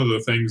up, one of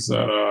the things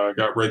that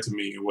got read to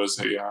me was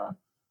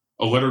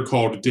a letter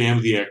called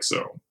Damn the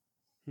XO,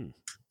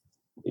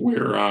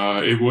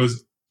 where it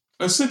was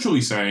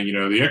essentially saying,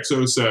 the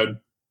XO said,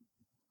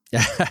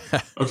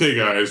 okay,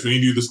 guys, we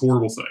need to do this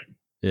horrible thing.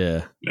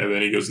 Yeah. And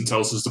then he goes and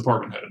tells his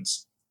department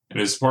heads. And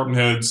his department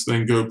heads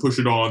then go push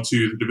it on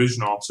to the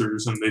division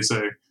officers, and they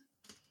say,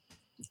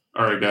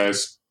 all right,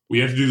 guys, we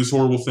have to do this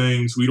horrible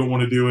thing, so we don't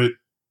want to do it,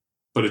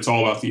 but it's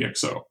all about the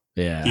XO.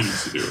 Yeah. He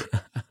needs to do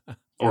it.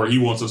 Or he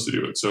wants us to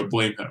do it, so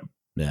blame him.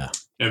 Yeah.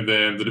 And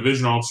then the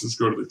division officers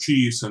go to the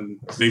chiefs, and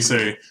they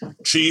say,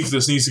 Chief,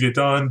 this needs to get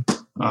done.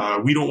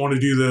 We don't want to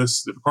do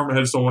this. The department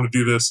heads don't want to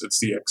do this. It's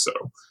the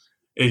XO.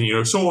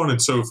 And, so on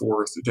and so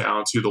forth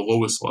down to the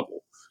lowest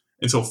level.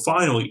 Until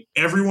finally,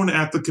 everyone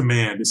at the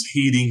command is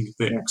hating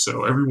the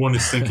XO. Everyone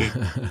is thinking,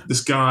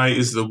 this guy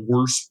is the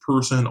worst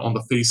person on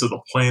the face of the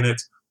planet.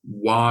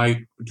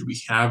 Why do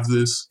we have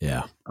this?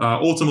 Yeah.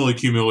 Ultimately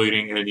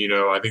accumulating, and, I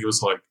think it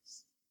was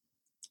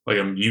like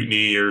a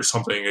mutiny or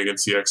something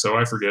against the XO.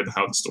 I forget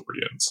how the story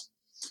ends.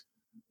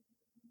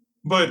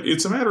 But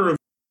it's a matter of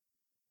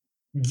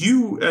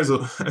you as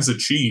a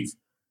chief,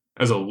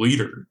 as a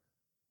leader,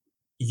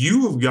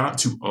 you have got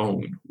to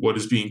own what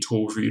is being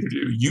told for you to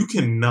do. You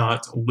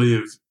cannot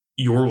live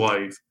your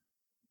life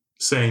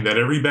saying that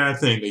every bad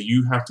thing that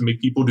you have to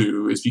make people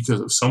do is because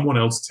of someone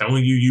else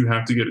telling you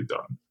have to get it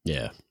done.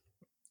 Yeah.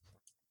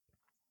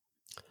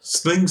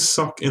 Things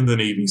suck in the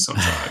Navy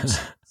sometimes.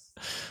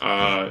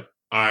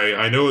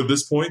 I know at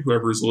this point,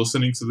 whoever is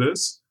listening to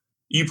this,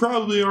 you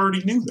probably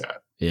already knew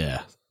that.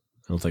 Yeah.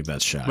 I don't think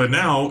that's shocking. But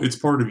now it's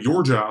part of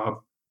your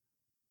job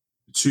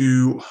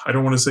to, I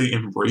don't want to say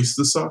embrace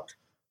the suck,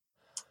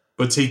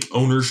 but take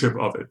ownership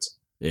of it.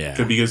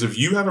 Yeah. Because if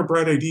you have a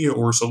bright idea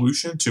or a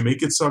solution to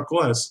make it suck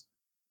less,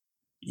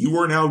 you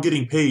are now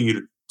getting paid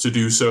to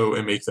do so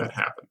and make that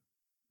happen.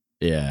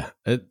 Yeah.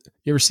 You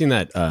ever seen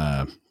that?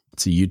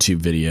 It's a YouTube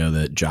video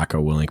that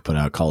Jocko Willink put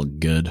out called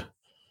Good.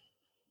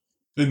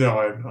 No,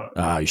 I have not.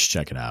 Oh, you should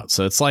check it out.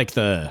 So it's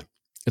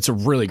it's a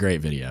really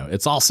great video.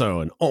 It's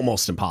also an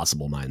almost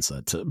impossible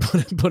mindset to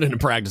put into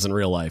practice in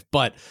real life.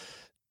 But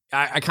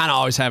I kind of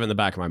always have in the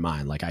back of my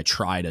mind, I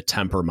try to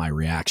temper my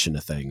reaction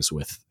to things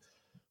with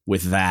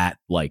that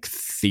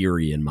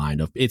theory in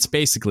mind of it's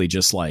basically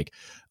just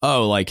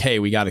hey,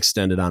 we got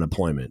extended on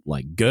deployment.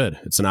 Good.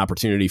 It's an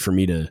opportunity for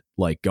me to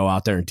go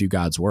out there and do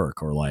God's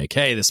work, or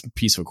hey, this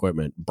piece of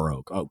equipment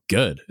broke. Oh,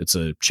 good. It's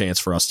a chance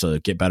for us to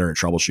get better at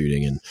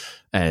troubleshooting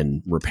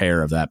and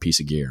repair of that piece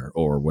of gear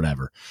or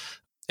whatever.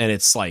 And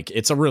it's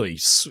it's a really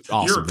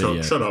awesome You're a video.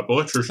 coach. Shut up.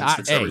 Electricians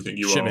fix everything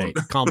you own.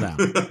 Calm down.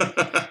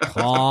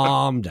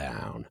 Calm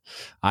down.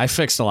 I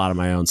fixed a lot of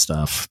my own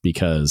stuff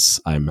because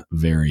I'm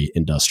very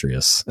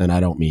industrious, and I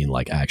don't mean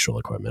actual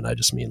equipment. I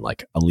just mean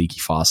a leaky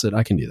faucet.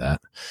 I can do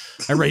that.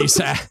 Everybody used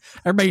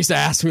to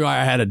ask me why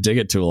I had a Dig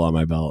It tool on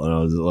my belt, and I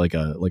was like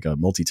a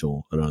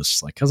multi-tool, and I was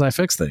just because I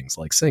fix things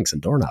like sinks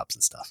and doorknobs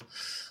and stuff.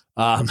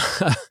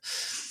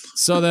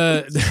 So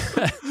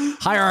the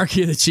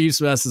hierarchy of the Chiefs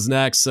mess is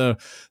next. So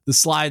the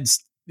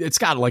slides, it's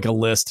got a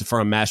list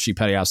from Master Chief,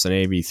 Petty Officer,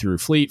 Navy through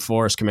Fleet,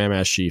 Force, Command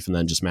Master Chief, and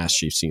then just Master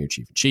Chief, Senior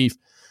Chief, and Chief.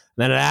 And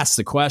Then it asks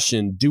the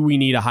question, do we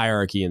need a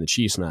hierarchy in the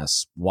Chiefs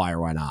mess? Why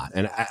or why not?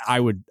 And I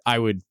would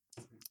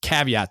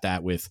caveat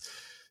that with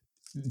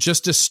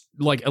just to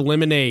like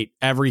eliminate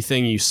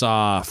everything you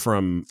saw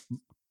from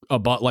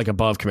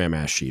above command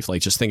master chief.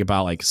 Like just think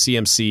about like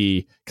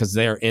CMC, because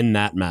they're in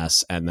that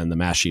mess, and then the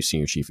master chief,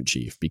 senior chief, and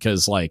chief,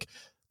 because like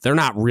they're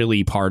not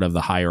really part of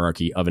the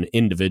hierarchy of an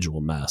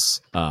individual mess.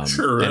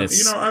 Sure. And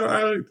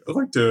I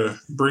like to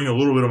bring a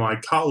little bit of my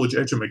college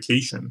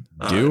education.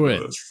 Do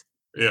it.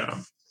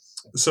 Yeah.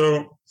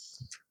 So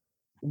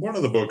one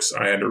of the books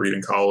I had to read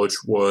in college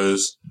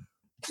was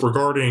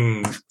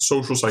regarding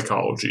social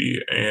psychology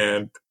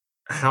and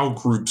how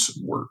groups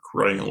work,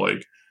 right?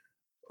 Like,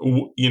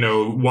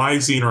 why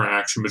is the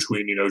interaction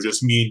between,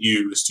 just me and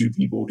you as two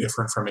people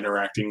different from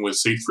interacting with,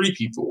 say, three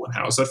people? And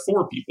how is that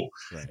four people?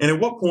 Right. And at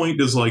what point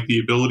does like the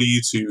ability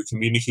to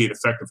communicate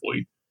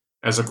effectively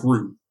as a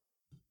group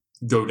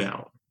go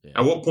down? Yeah.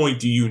 At what point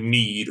do you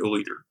need a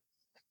leader?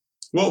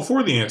 Well,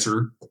 for the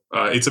answer,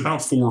 it's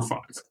about 4 or 5.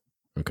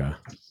 Okay.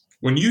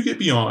 When you get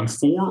beyond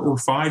 4 or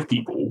 5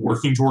 people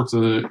working towards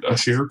a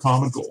shared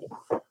common goal,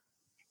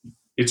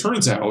 it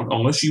turns out,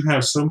 unless you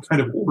have some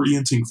kind of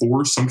orienting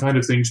force, some kind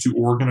of things to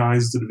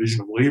organize the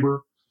division of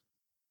labor,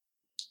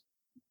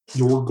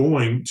 you're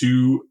going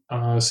to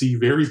see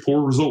very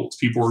poor results.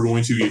 People are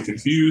going to get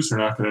confused. They're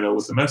not going to know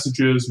what the message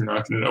is. They're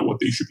not going to know what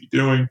they should be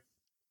doing.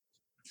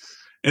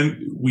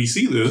 And we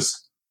see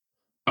this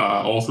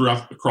all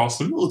across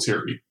the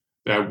military,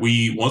 that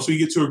once we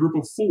get to a group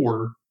of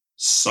 4,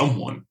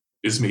 someone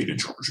is made in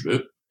charge of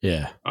it.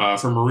 Yeah.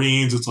 For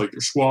Marines, it's like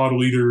their squad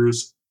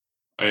leaders.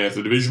 At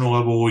the divisional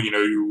level,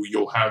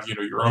 you'll have,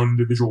 your own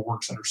individual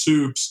work center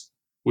soups,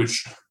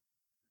 which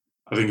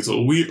I think it's a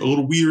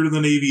little weird in the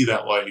Navy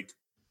that, like,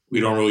 we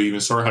don't really even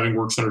start having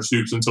work center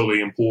soups until they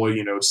employ,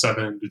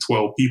 7 to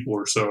 12 people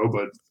or so.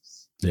 But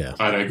yeah,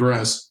 I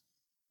digress.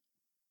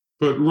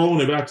 But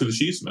rolling it back to the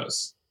Chiefs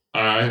mess,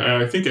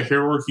 I think a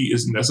hierarchy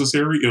is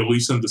necessary, at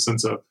least in the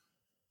sense of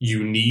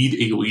you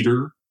need a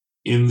leader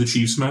in the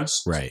Chiefs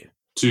mess, right,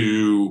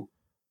 to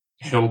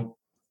help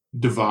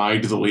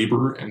divide the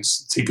labor and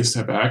take a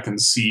step back and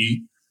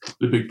see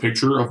the big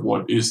picture of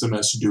what is the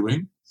mess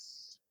doing.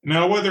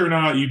 Now, whether or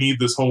not you need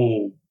this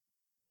whole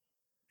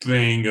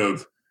thing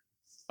of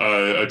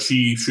a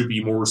chief should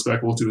be more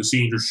respectful to a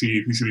senior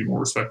chief, who should be more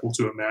respectful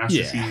to a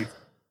master chief,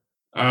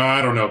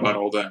 I don't know about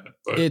all that.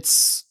 But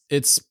it's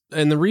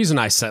and the reason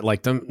I said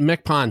like the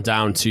MCPON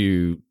down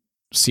to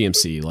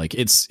CMC, like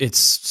it's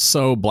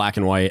so black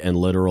and white and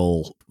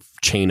literal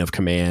chain of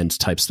command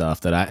type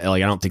stuff that I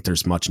don't think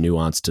there's much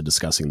nuance to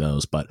discussing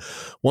those. But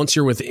once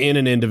you're within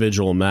an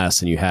individual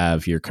mess and you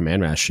have your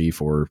command master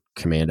chief or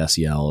command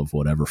SEL of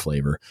whatever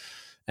flavor,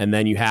 and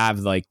then you have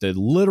like the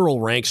literal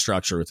rank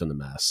structure within the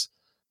mess,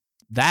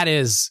 that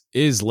is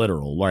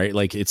literal, right?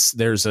 Like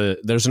there's an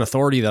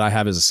authority that I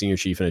have as a senior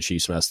chief in a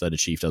chief's mess that a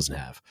chief doesn't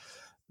have.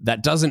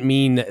 That doesn't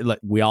mean that like,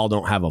 we all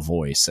don't have a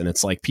voice. And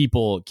it's like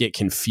people get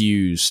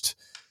confused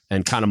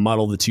and kind of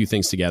muddle the two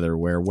things together,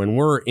 where when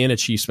we're in a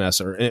Chiefs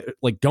mess or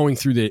like going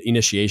through the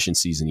initiation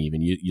season,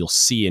 even you'll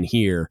see and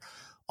hear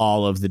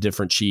all of the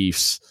different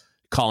chiefs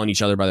calling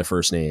each other by their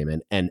first name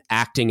and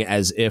acting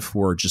as if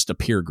we're just a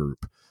peer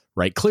group,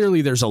 right?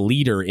 Clearly there's a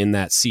leader in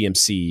that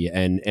CMC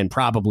and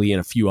probably in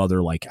a few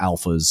other like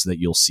alphas that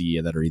you'll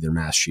see that are either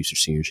master chiefs or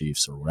senior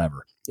chiefs or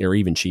whatever, or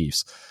even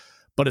chiefs.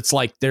 But it's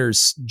like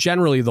there's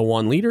generally the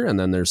one leader and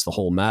then there's the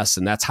whole mess.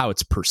 And that's how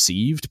it's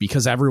perceived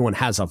because everyone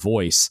has a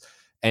voice.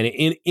 And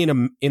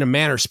in a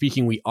manner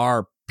speaking, we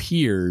are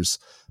peers,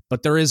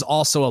 but there is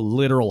also a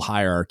literal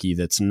hierarchy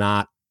that's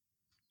not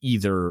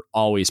either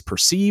always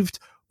perceived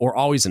or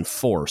always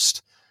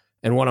enforced.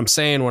 And what I'm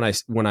saying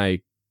when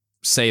I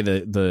say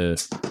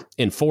the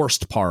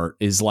enforced part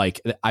is like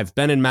I've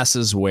been in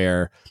messes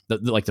where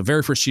the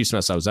very first Chiefs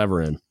mess I was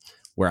ever in,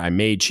 where I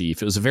made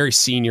chief. It was a very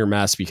senior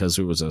mess because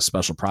it was a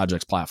special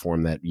projects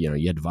platform that, you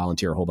had to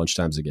volunteer a whole bunch of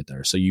times to get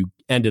there. So you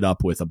ended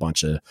up with a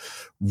bunch of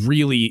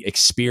really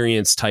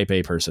experienced type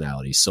A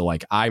personalities. So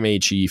like I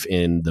made chief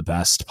in the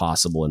best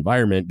possible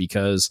environment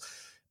because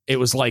it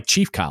was like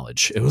chief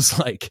college. It was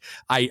like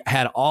I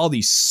had all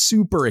these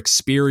super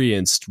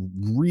experienced,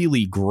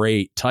 really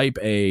great type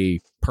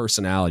A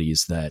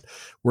personalities that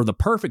were the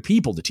perfect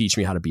people to teach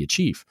me how to be a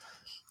chief.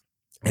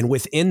 And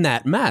within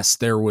that mess,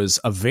 there was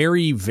a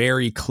very,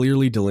 very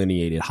clearly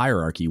delineated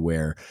hierarchy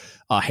where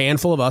a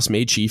handful of us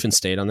made chief and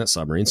stayed on that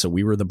submarine. So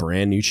we were the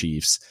brand new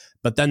chiefs.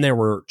 But then there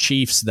were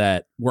chiefs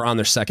that were on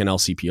their second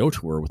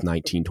LCPO tour with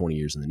 19, 20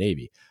 years in the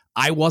Navy.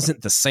 I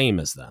wasn't the same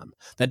as them.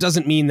 That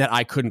doesn't mean that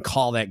I couldn't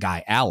call that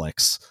guy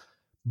Alex.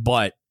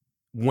 But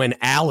when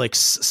Alex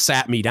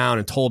sat me down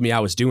and told me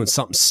I was doing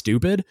something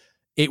stupid,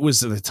 it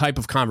was the type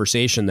of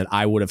conversation that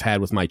I would have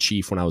had with my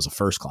chief when I was a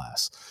first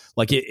class.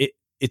 Like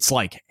it's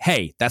like,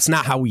 hey, that's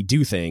not how we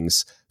do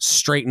things.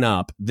 Straighten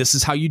up. This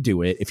is how you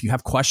do it. If you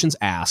have questions,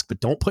 ask, but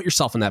don't put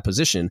yourself in that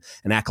position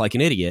and act like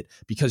an idiot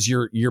because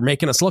you're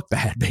making us look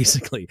bad,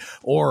 basically.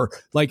 Or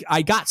like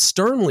I got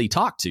sternly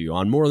talked to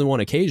on more than one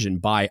occasion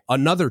by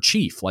another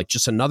chief, like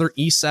just another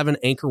E7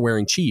 anchor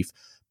wearing chief.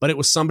 But it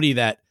was somebody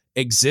that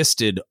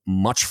existed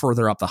much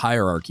further up the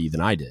hierarchy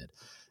than I did.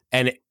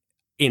 And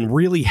in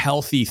really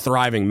healthy,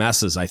 thriving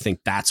messes, I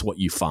think that's what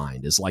you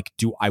find is like,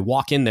 do I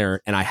walk in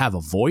there and I have a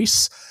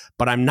voice,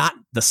 but I'm not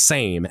the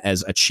same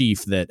as a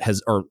chief that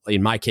has, or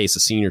in my case, a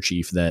senior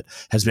chief that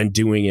has been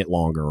doing it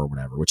longer or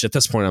whatever, which at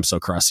this point I'm so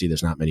crusty,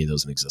 there's not many of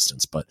those in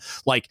existence. But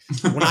like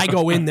when I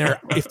go in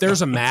there, if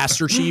there's a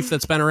master chief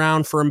that's been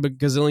around for a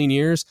gazillion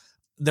years,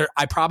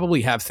 I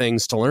probably have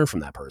things to learn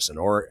from that person.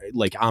 Or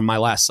like on my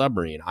last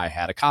submarine, I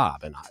had a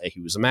Cobb and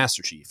he was a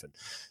master chief and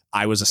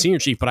I was a senior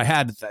chief, but I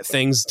had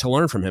things to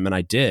learn from him and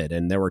I did.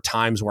 And there were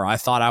times where I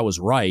thought I was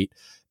right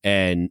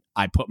and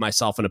I put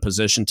myself in a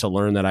position to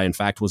learn that I in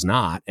fact was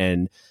not.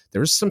 And there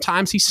was some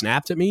times he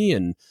snapped at me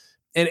and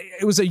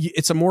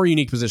it's a more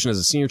unique position as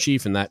a senior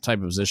chief in that type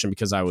of position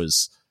because I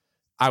was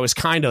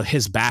kind of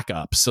his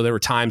backup. So there were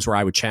times where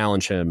I would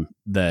challenge him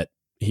that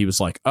he was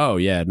like, oh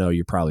yeah, no,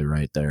 you're probably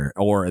right there.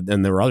 Or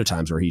then there were other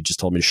times where he just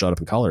told me to shut up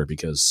and color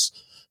because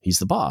he's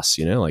the boss,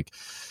 like.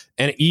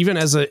 And even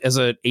as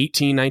a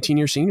 18, 19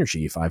 year senior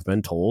chief, I've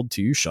been told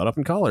to shut up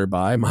and color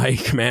by my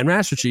command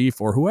master chief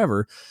or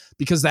whoever,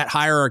 because that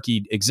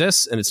hierarchy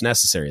exists and it's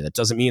necessary. That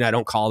doesn't mean I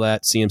don't call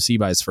that CMC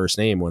by his first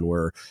name when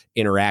we're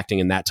interacting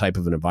in that type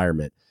of an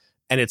environment.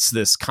 And it's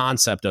this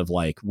concept of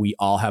like, we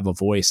all have a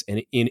voice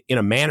and in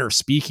a manner of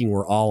speaking,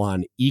 we're all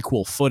on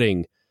equal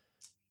footing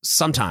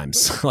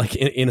sometimes like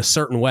in a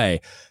certain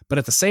way, but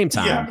at the same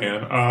time, yeah,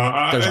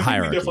 man, there's a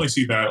hierarchy. We definitely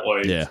see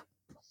that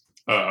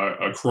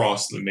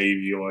across the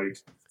Navy. Like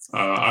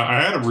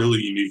I had a really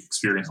unique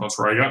experience once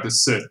where I got to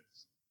sit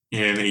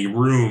in a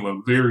room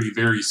of very,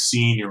 very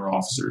senior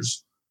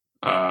officers.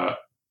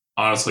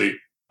 Honestly,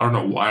 I don't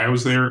know why I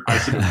was there. I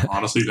should have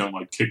honestly been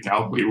like kicked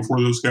out way before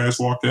those guys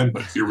walked in,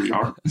 but here we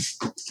are.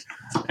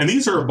 And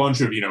these are a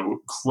bunch of,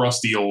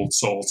 crusty old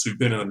salts who've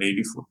been in the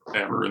Navy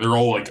forever. And they're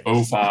all like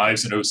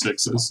 05s and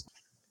 06s.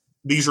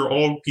 These are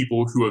all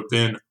people who have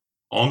been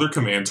on their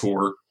command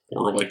tour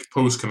or like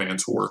post-command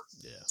tour.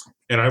 Yeah.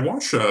 And I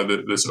watched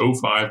this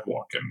 05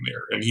 walk in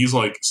there, and he's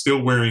like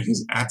still wearing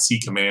his at-sea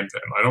command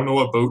pin. I don't know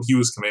what boat he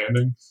was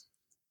commanding,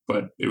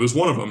 but it was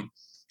one of them.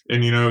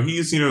 And,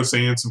 he's,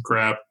 saying some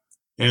crap.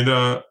 And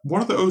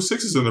one of the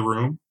 06s in the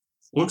room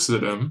looks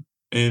at him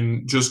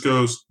and just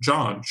goes,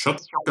 John, shut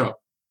the fuck up.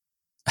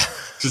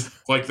 Just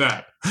like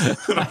that.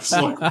 And I was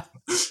like,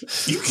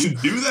 you can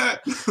do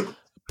that?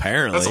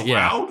 Apparently, that's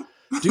allowed? Yeah.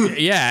 Dude,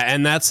 yeah,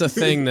 and that's a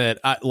thing that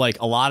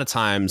like a lot of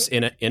times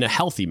in a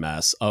healthy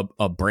mess,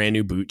 a brand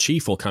new boot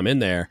chief will come in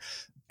there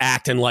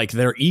acting like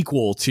they're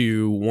equal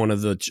to one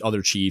of the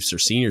other chiefs or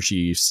senior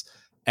chiefs,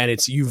 and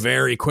it's you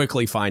very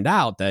quickly find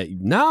out that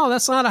no,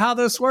 that's not how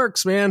this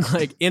works, man.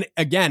 Like in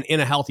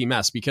a healthy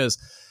mess, because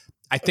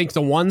I think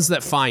the ones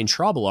that find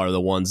trouble are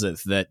the ones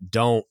that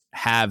don't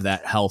have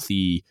that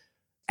healthy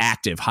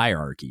active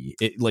hierarchy.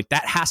 Like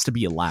that has to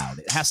be allowed.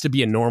 It has to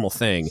be a normal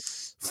thing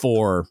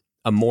for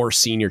a more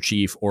senior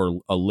chief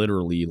or a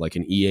literally like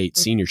an E8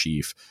 senior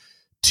chief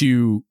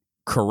to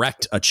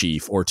correct a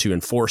chief or to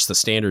enforce the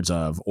standards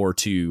of, or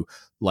to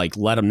like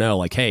let them know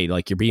like, hey,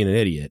 like you're being an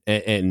idiot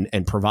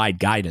and provide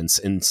guidance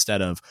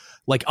instead of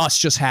like us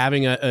just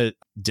having a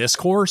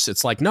discourse.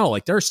 It's like, no,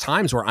 like there's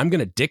times where I'm going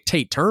to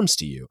dictate terms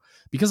to you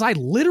because I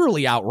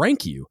literally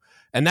outrank you.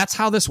 And that's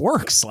how this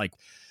works. Like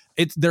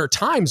there are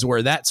times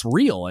where that's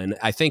real. And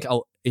I think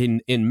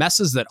in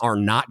messes that are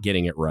not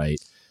getting it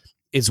right,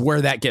 is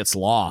where that gets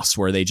lost,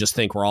 where they just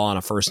think we're all on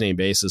a first name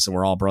basis and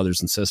we're all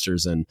brothers and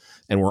sisters and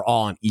we're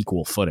all on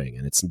equal footing.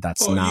 And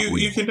that's not real.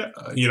 You can,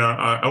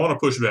 I want to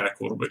push back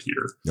a little bit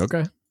here.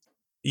 Okay.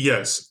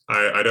 Yes,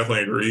 I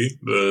definitely agree.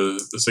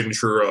 The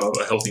signature of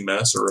a healthy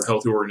mess or a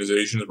healthy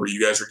organization is where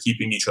you guys are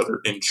keeping each other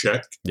in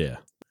check. Yeah.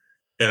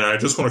 And I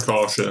just want to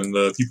caution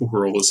the people who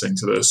are listening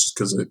to this,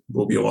 because it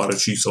will be a lot of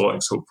chief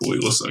selects hopefully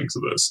listening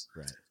to this,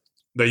 right,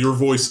 that your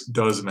voice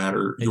does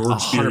matter. Your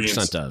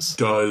experience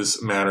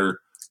does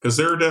matter. Because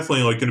there are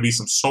definitely like going to be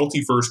some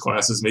salty first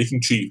classes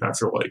making chief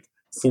after like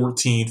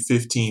 14,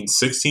 15,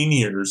 16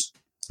 years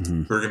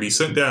who are going to be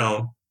sitting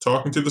down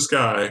talking to this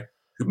guy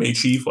who made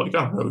chief like,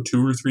 I don't know,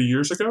 2 or 3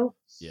 years ago.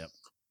 Yep.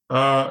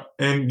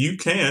 And you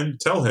can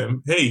tell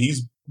him, hey,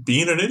 he's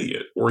being an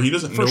idiot or he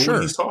doesn't know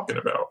what he's talking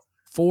about.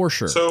 For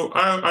sure. So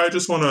I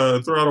just want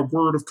to throw out a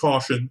word of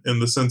caution in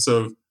the sense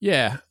of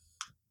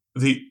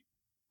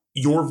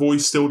your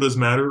voice still does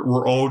matter.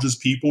 We're all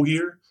just people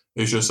here.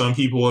 It's just some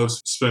people have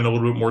spent a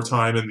little bit more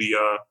time in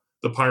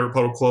the pirate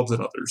puddle clubs than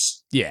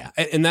others. Yeah,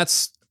 and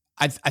that's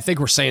I think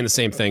we're saying the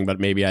same thing, but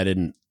maybe I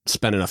didn't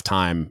spend enough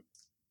time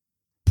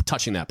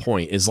touching that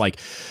point. Is like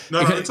no,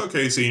 it's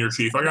okay, senior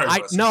chief.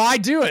 I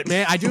do it,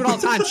 man. I do it all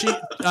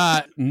the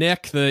time.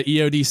 Nick, the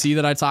EODC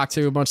that I talked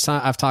to a bunch of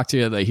times. I've talked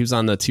to. He was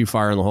on the Too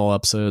Far in the Hole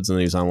episodes, and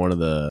then he was on one of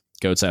the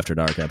Goats After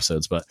Dark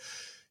episodes. But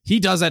he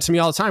does that to me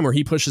all the time, where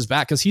he pushes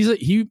back because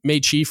he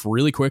made chief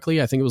really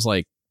quickly. I think it was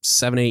like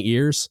 7-8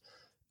 years.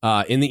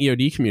 In the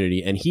EOD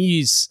community, and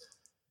he's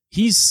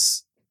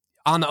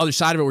on the other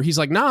side of it where he's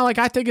like, no, like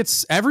I think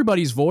it's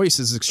everybody's voice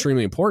is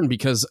extremely important,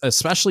 because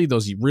especially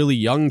those really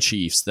young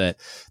chiefs that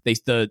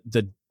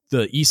the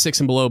the E6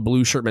 and below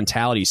blue shirt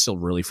mentality is still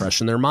really fresh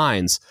in their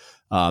minds.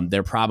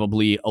 They're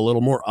probably a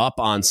little more up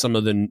on some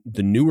of the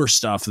newer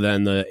stuff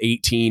than the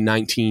 18,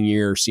 19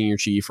 year senior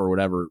chief or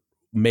whatever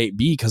may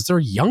be, because they're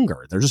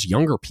younger. They're just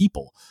younger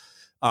people.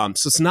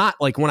 So it's not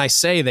like when I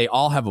say they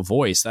all have a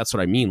voice, that's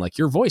what I mean. Like,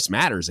 your voice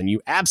matters and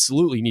you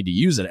absolutely need to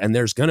use it. And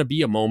there's going to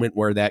be a moment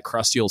where that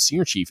crusty old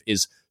senior chief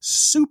is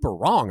super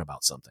wrong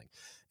about something.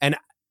 And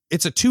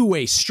it's a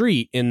two-way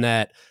street in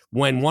that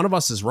when one of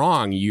us is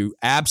wrong, you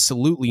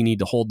absolutely need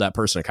to hold that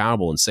person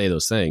accountable and say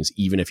those things,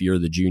 even if you're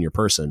the junior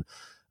person.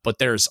 But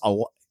there's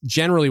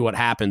generally what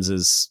happens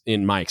is,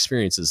 in my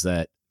experience, is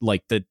that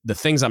like the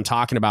things I'm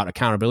talking about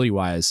accountability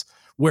wise,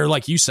 where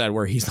like you said,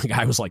 where the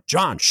guy was like,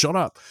 John, shut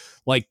up.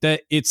 Like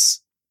that,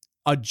 it's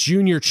a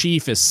junior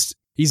chief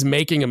he's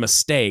making a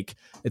mistake.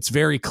 It's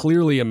very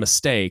clearly a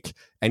mistake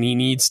and he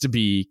needs to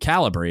be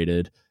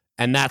calibrated.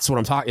 And that's what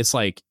I'm talking. It's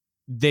like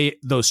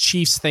those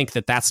chiefs think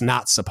that that's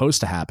not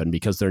supposed to happen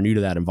because they're new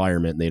to that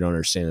environment and they don't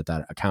understand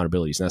that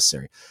accountability is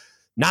necessary.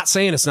 Not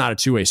saying it's not a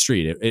two-way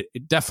street.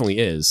 It definitely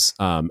is.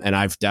 And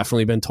I've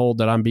definitely been told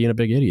that I'm being a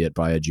big idiot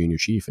by a junior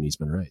chief, and he's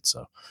been right.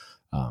 So,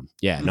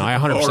 yeah, no, I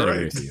 100%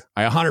 agree with you.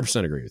 I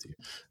 100% agree with you.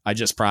 I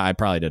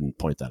probably didn't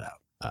point that out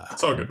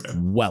it's all good,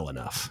 man. Well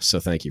enough. So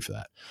thank you for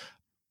that.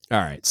 All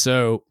right.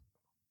 So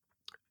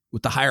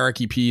with the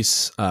hierarchy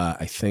piece,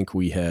 I think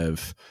we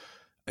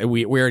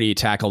already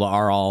tackled,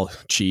 are all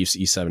chiefs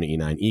E7 to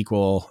E9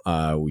 equal?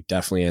 We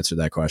definitely answered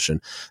that question.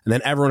 And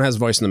then everyone has a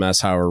voice in the mess.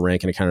 However,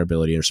 rank and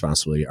accountability and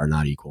responsibility are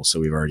not equal. So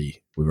we've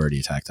already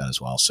attacked that as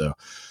well. So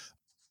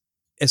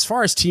as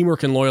far as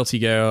teamwork and loyalty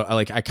go,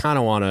 I kind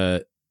of want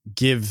to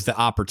give the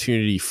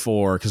opportunity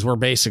for, because we're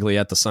basically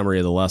at the summary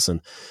of the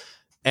lesson,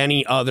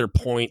 any other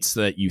points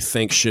that you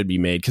think should be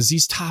made, because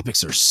these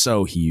topics are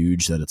so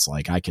huge that it's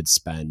like I could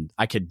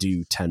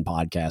do 10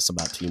 podcasts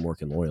about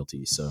teamwork and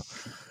loyalty. So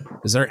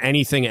is there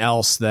anything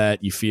else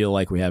that you feel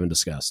like we haven't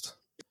discussed?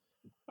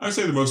 I'd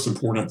say the most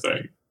important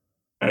thing,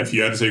 if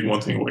you had to take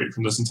one thing away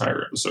from this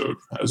entire episode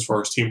as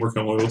far as teamwork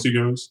and loyalty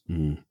goes,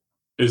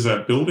 is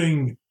that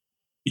building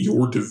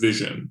your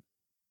division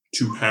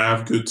to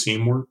have good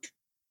teamwork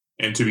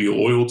and to be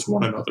loyal to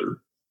one another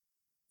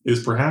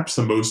is perhaps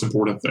the most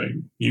important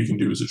thing you can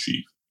do as a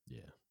chief. Yeah.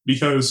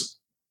 Because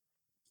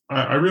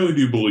I really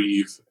do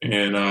believe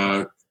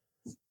in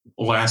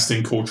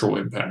lasting cultural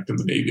impact in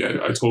the Navy.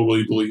 I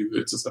totally believe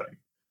it's a thing.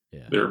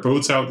 Yeah. There are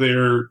boats out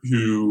there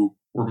who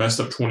were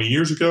messed up 20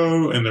 years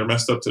ago and they're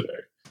messed up today,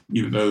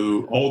 even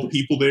though all the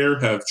people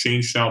there have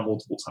changed out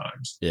multiple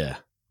times. Yeah.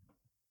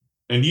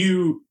 And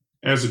you,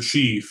 as a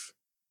chief,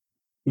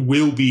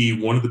 will be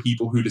one of the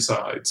people who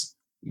decides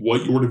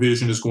what your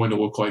division is going to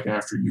look like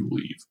after you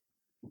leave.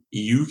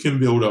 You can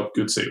build up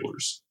good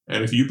sailors.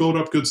 And if you build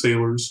up good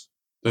sailors,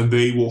 then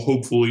they will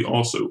hopefully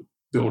also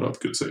build up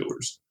good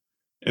sailors.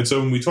 And so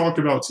when we talk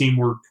about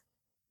teamwork,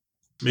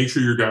 make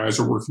sure your guys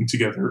are working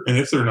together. And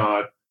if they're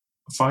not,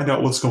 find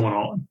out what's going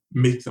on.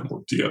 Make them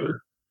work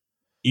together.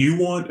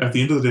 At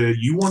the end of the day,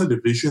 you want a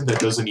division that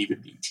doesn't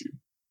even need you.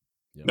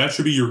 Yep. That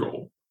should be your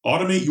goal.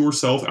 Automate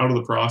yourself out of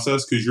the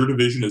process because your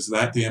division is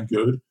that damn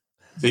good.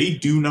 They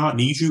do not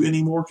need you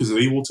anymore because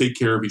they will take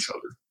care of each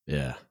other.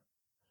 Yeah.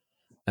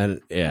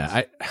 And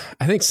yeah,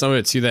 I think some of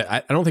it too, that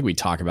I don't think we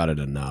talk about it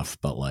enough,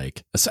 but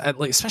like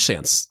especially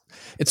on,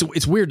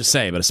 it's weird to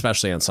say, but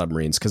especially on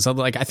submarines, because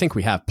like I think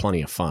we have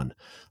plenty of fun,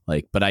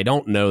 but I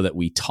don't know that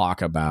we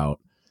talk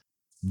about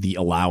the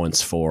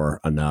allowance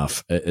for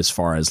enough as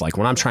far as like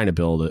when I'm trying to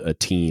build a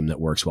team that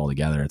works well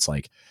together. It's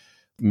like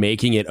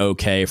making it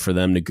okay for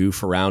them to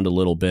goof around a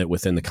little bit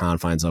within the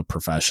confines of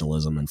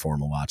professionalism and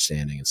formal watch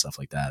standing and stuff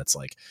like that. It's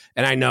like,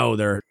 and I know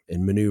they're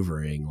in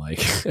maneuvering,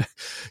 like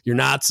you're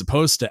not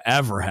supposed to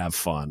ever have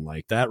fun.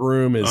 Like that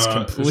room is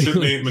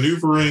completely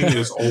maneuvering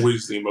is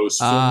always the most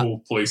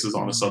formal places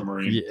on a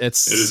submarine. It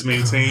is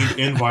maintained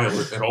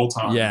inviolate at all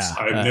times. Yeah,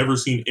 I've never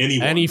seen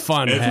any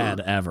fun had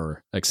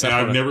ever, except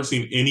I've never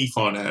seen any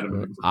fun had a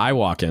maneuver. I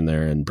walk in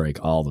there and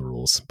break all the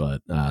rules,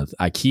 but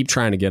I keep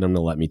trying to get them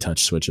to let me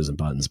touch switches and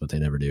buttons, but they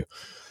never do.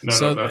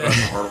 No, that's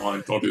a hard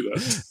line. Don't do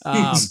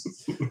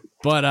that.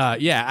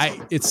 But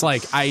it's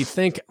like I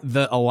think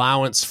the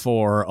allowance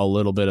for a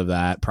little bit of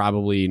that,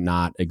 probably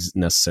not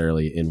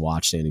necessarily in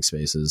watch standing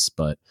spaces,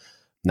 but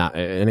not.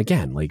 And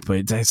again,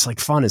 but it's like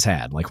fun is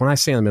had. Like when I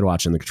stay in the mid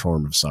watch in the control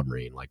room of a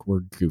submarine, like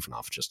we're goofing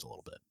off just a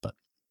little bit, but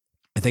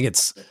I think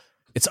it's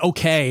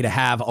okay to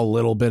have a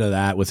little bit of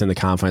that within the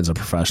confines of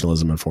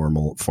professionalism and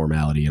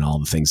formality and all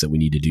the things that we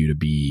need to do to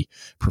be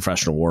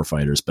professional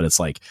warfighters. But it's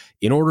like,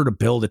 in order to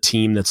build a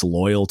team that's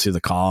loyal to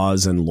the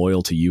cause and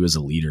loyal to you as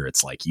a leader,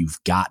 it's like, you've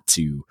got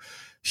to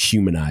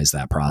humanize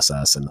that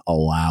process and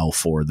allow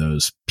for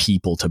those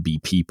people to be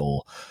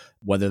people,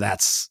 whether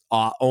that's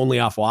only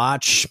off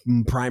watch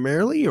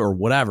primarily or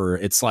whatever.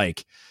 It's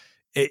like,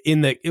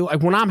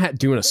 when I'm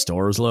doing a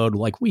stores load,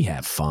 like we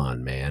have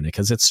fun, man,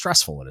 because it's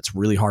stressful and it's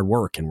really hard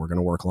work and we're going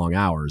to work long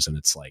hours. And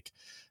it's like,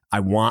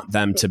 I want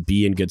them to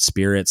be in good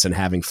spirits and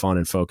having fun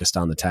and focused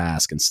on the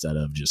task instead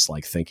of just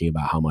like thinking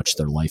about how much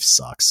their life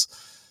sucks.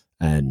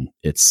 And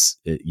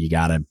you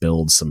got to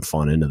build some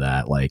fun into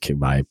that, like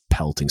by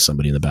pelting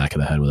somebody in the back of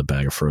the head with a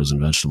bag of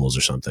frozen vegetables or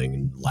something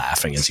and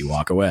laughing as you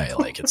walk away.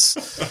 Like it's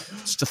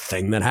just a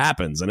thing that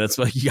happens. And it's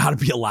like, you got to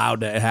be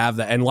allowed to have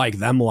that. And like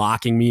them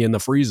locking me in the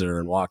freezer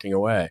and walking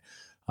away.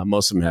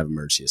 Most of them have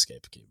emergency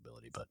escape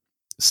capability, but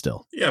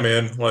still. Yeah,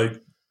 man.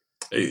 Like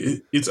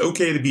it's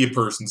okay to be a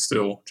person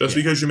still. Just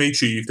because you made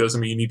chief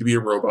doesn't mean you need to be a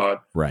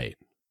robot. Right.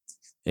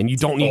 And you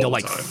don't need to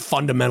like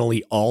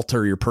fundamentally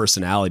alter your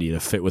personality to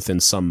fit within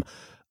some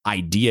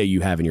idea you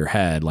have in your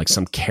head, like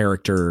some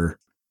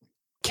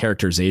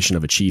characterization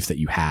of a chief that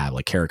you have,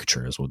 like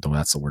caricature is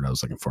that's the word I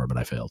was looking for, but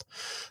I failed.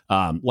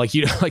 Like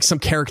some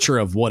caricature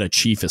of what a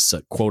chief is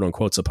quote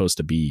unquote supposed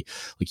to be.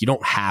 Like you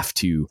don't have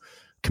to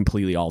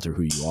completely alter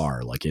who you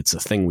are. Like it's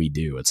a thing we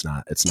do. It's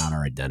not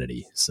our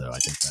identity. So I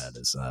think that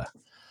is a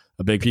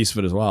big piece of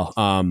it as well.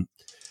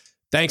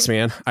 Thanks,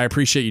 man. I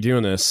appreciate you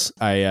doing this.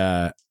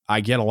 I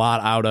get a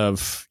lot out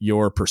of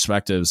your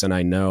perspectives, and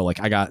I know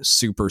like I got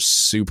super,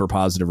 super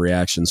positive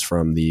reactions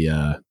from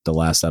the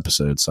last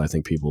episode. So I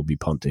think people will be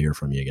pumped to hear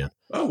from you again.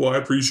 Oh, well, I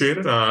appreciate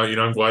it.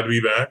 I'm glad to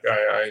be back.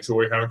 I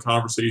enjoy having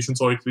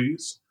conversations like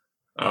these.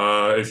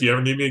 If you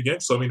ever need me again,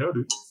 just let me know,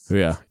 dude.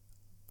 Yeah.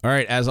 All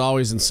right. As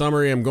always, in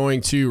summary, I'm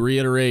going to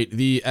reiterate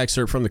the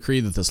excerpt from the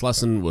Creed that this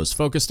lesson was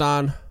focused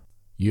on.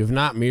 You have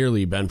not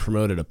merely been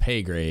promoted a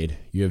pay grade,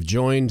 you have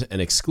joined an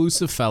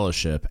exclusive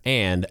fellowship,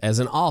 and, as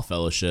in all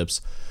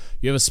fellowships,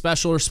 you have a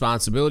special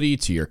responsibility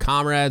to your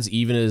comrades,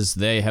 even as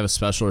they have a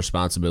special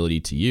responsibility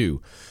to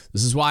you.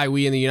 This is why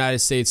we in the United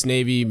States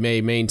Navy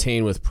may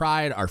maintain with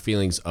pride our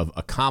feelings of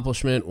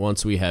accomplishment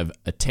once we have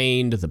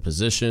attained the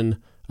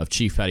position of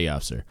Chief Petty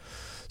Officer.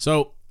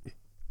 So,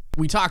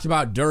 we talked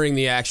about during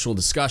the actual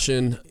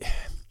discussion,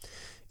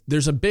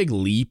 there's a big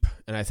leap,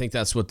 and I think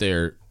that's what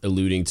they're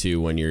alluding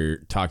to when you're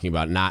talking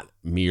about not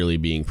merely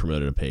being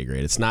promoted a pay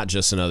grade. It's not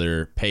just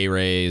another pay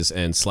raise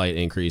and slight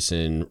increase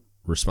in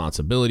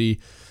responsibility,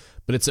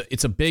 but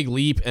it's a big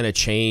leap and a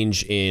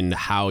change in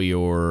how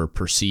you're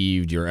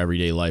perceived, your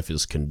everyday life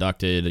is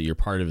conducted. You're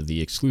part of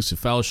the exclusive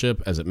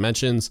fellowship, as it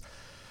mentions,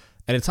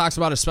 and it talks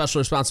about a special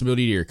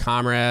responsibility to your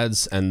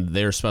comrades and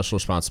their special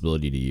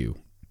responsibility to you.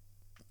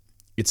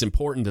 It's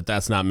important that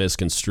that's not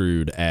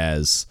misconstrued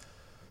as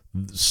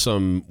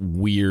some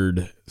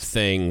weird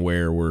thing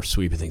where we're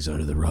sweeping things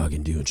under the rug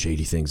and doing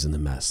shady things in the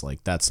mess.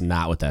 Like that's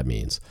not what that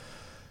means.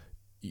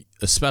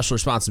 A special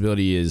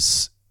responsibility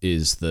is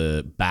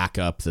the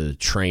backup, the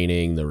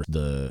training,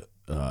 the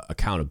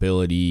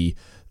accountability,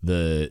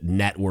 the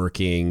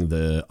networking,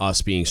 the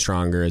us being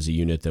stronger as a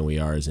unit than we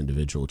are as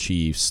individual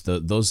chiefs.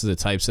 Those are the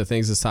types of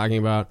things it's talking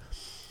about.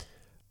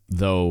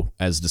 Though,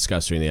 as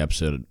discussed during the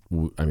episode,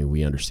 I mean,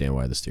 we understand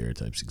why the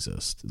stereotypes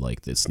exist.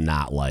 Like, it's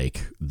not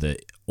like the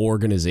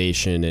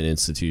organization and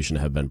institution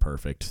have been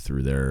perfect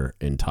through their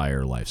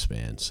entire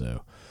lifespan.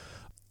 So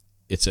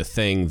it's a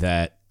thing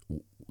that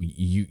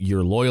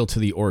you're loyal to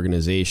the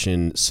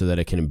organization so that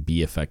it can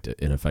be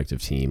an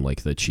effective team.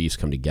 Like, the Chiefs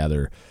come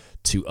together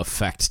to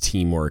affect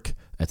teamwork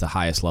at the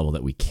highest level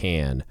that we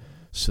can,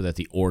 so that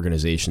the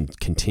organization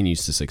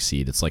continues to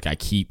succeed. It's like I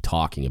keep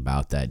talking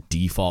about that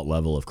default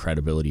level of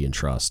credibility and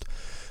trust.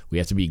 We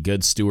have to be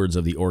good stewards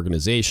of the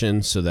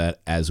organization so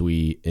that as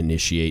we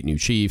initiate new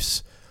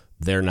chiefs,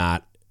 they're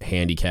not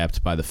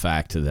handicapped by the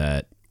fact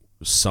that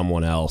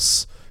someone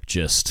else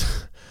just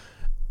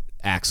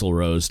Axl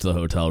Rose to the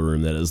hotel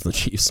room that is the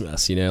Chiefs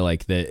mess. You know,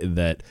 like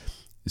that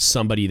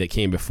somebody that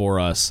came before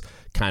us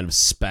kind of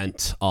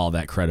spent all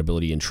that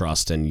credibility and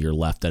trust, and you're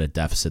left at a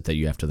deficit that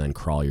you have to then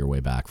crawl your way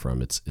back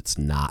from. It's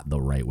not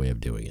the right way of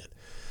doing it.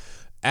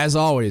 As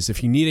always,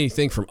 if you need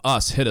anything from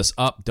us, hit us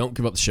up. Don't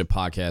Give Up the Ship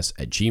Podcast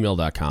at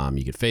gmail.com.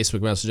 You can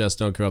Facebook message us,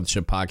 Don't Give Up the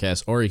Ship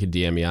Podcast, or you can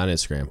DM me on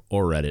Instagram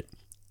or Reddit,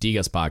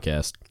 DGUS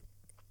Podcast.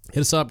 Hit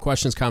us up,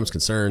 questions, comments,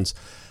 concerns,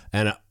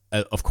 and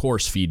of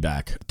course,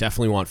 feedback.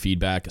 Definitely want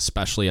feedback,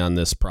 especially on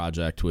this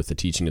project with the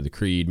Teaching of the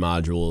Creed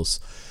modules.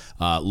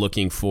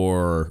 Looking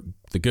for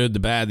the good, the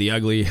bad, the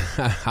ugly,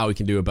 how we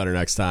can do it better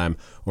next time,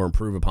 or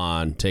improve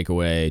upon, take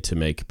away to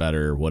make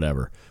better,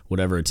 whatever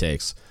it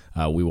takes.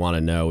 We want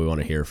to know, we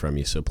want to hear from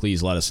you. So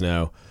please let us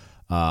know.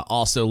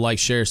 Also, like,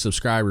 share,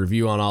 subscribe,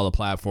 review on all the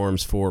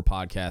platforms for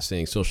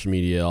podcasting, social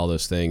media, all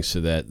those things,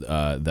 so that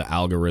the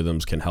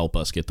algorithms can help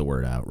us get the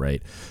word out,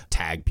 right?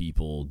 Tag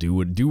people,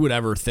 do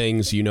whatever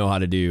things you know how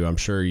to do. I'm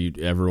sure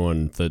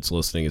everyone that's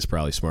listening is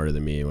probably smarter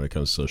than me when it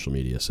comes to social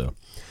media. So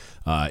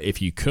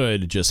if you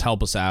could just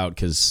help us out,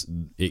 because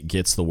it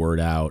gets the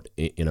word out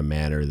in a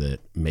manner that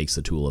makes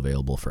the tool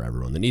available for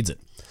everyone that needs it.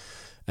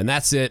 And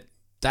that's it.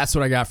 That's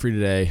what I got for you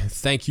today.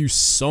 Thank you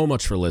so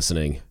much for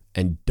listening,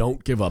 and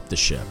don't give up the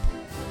ship.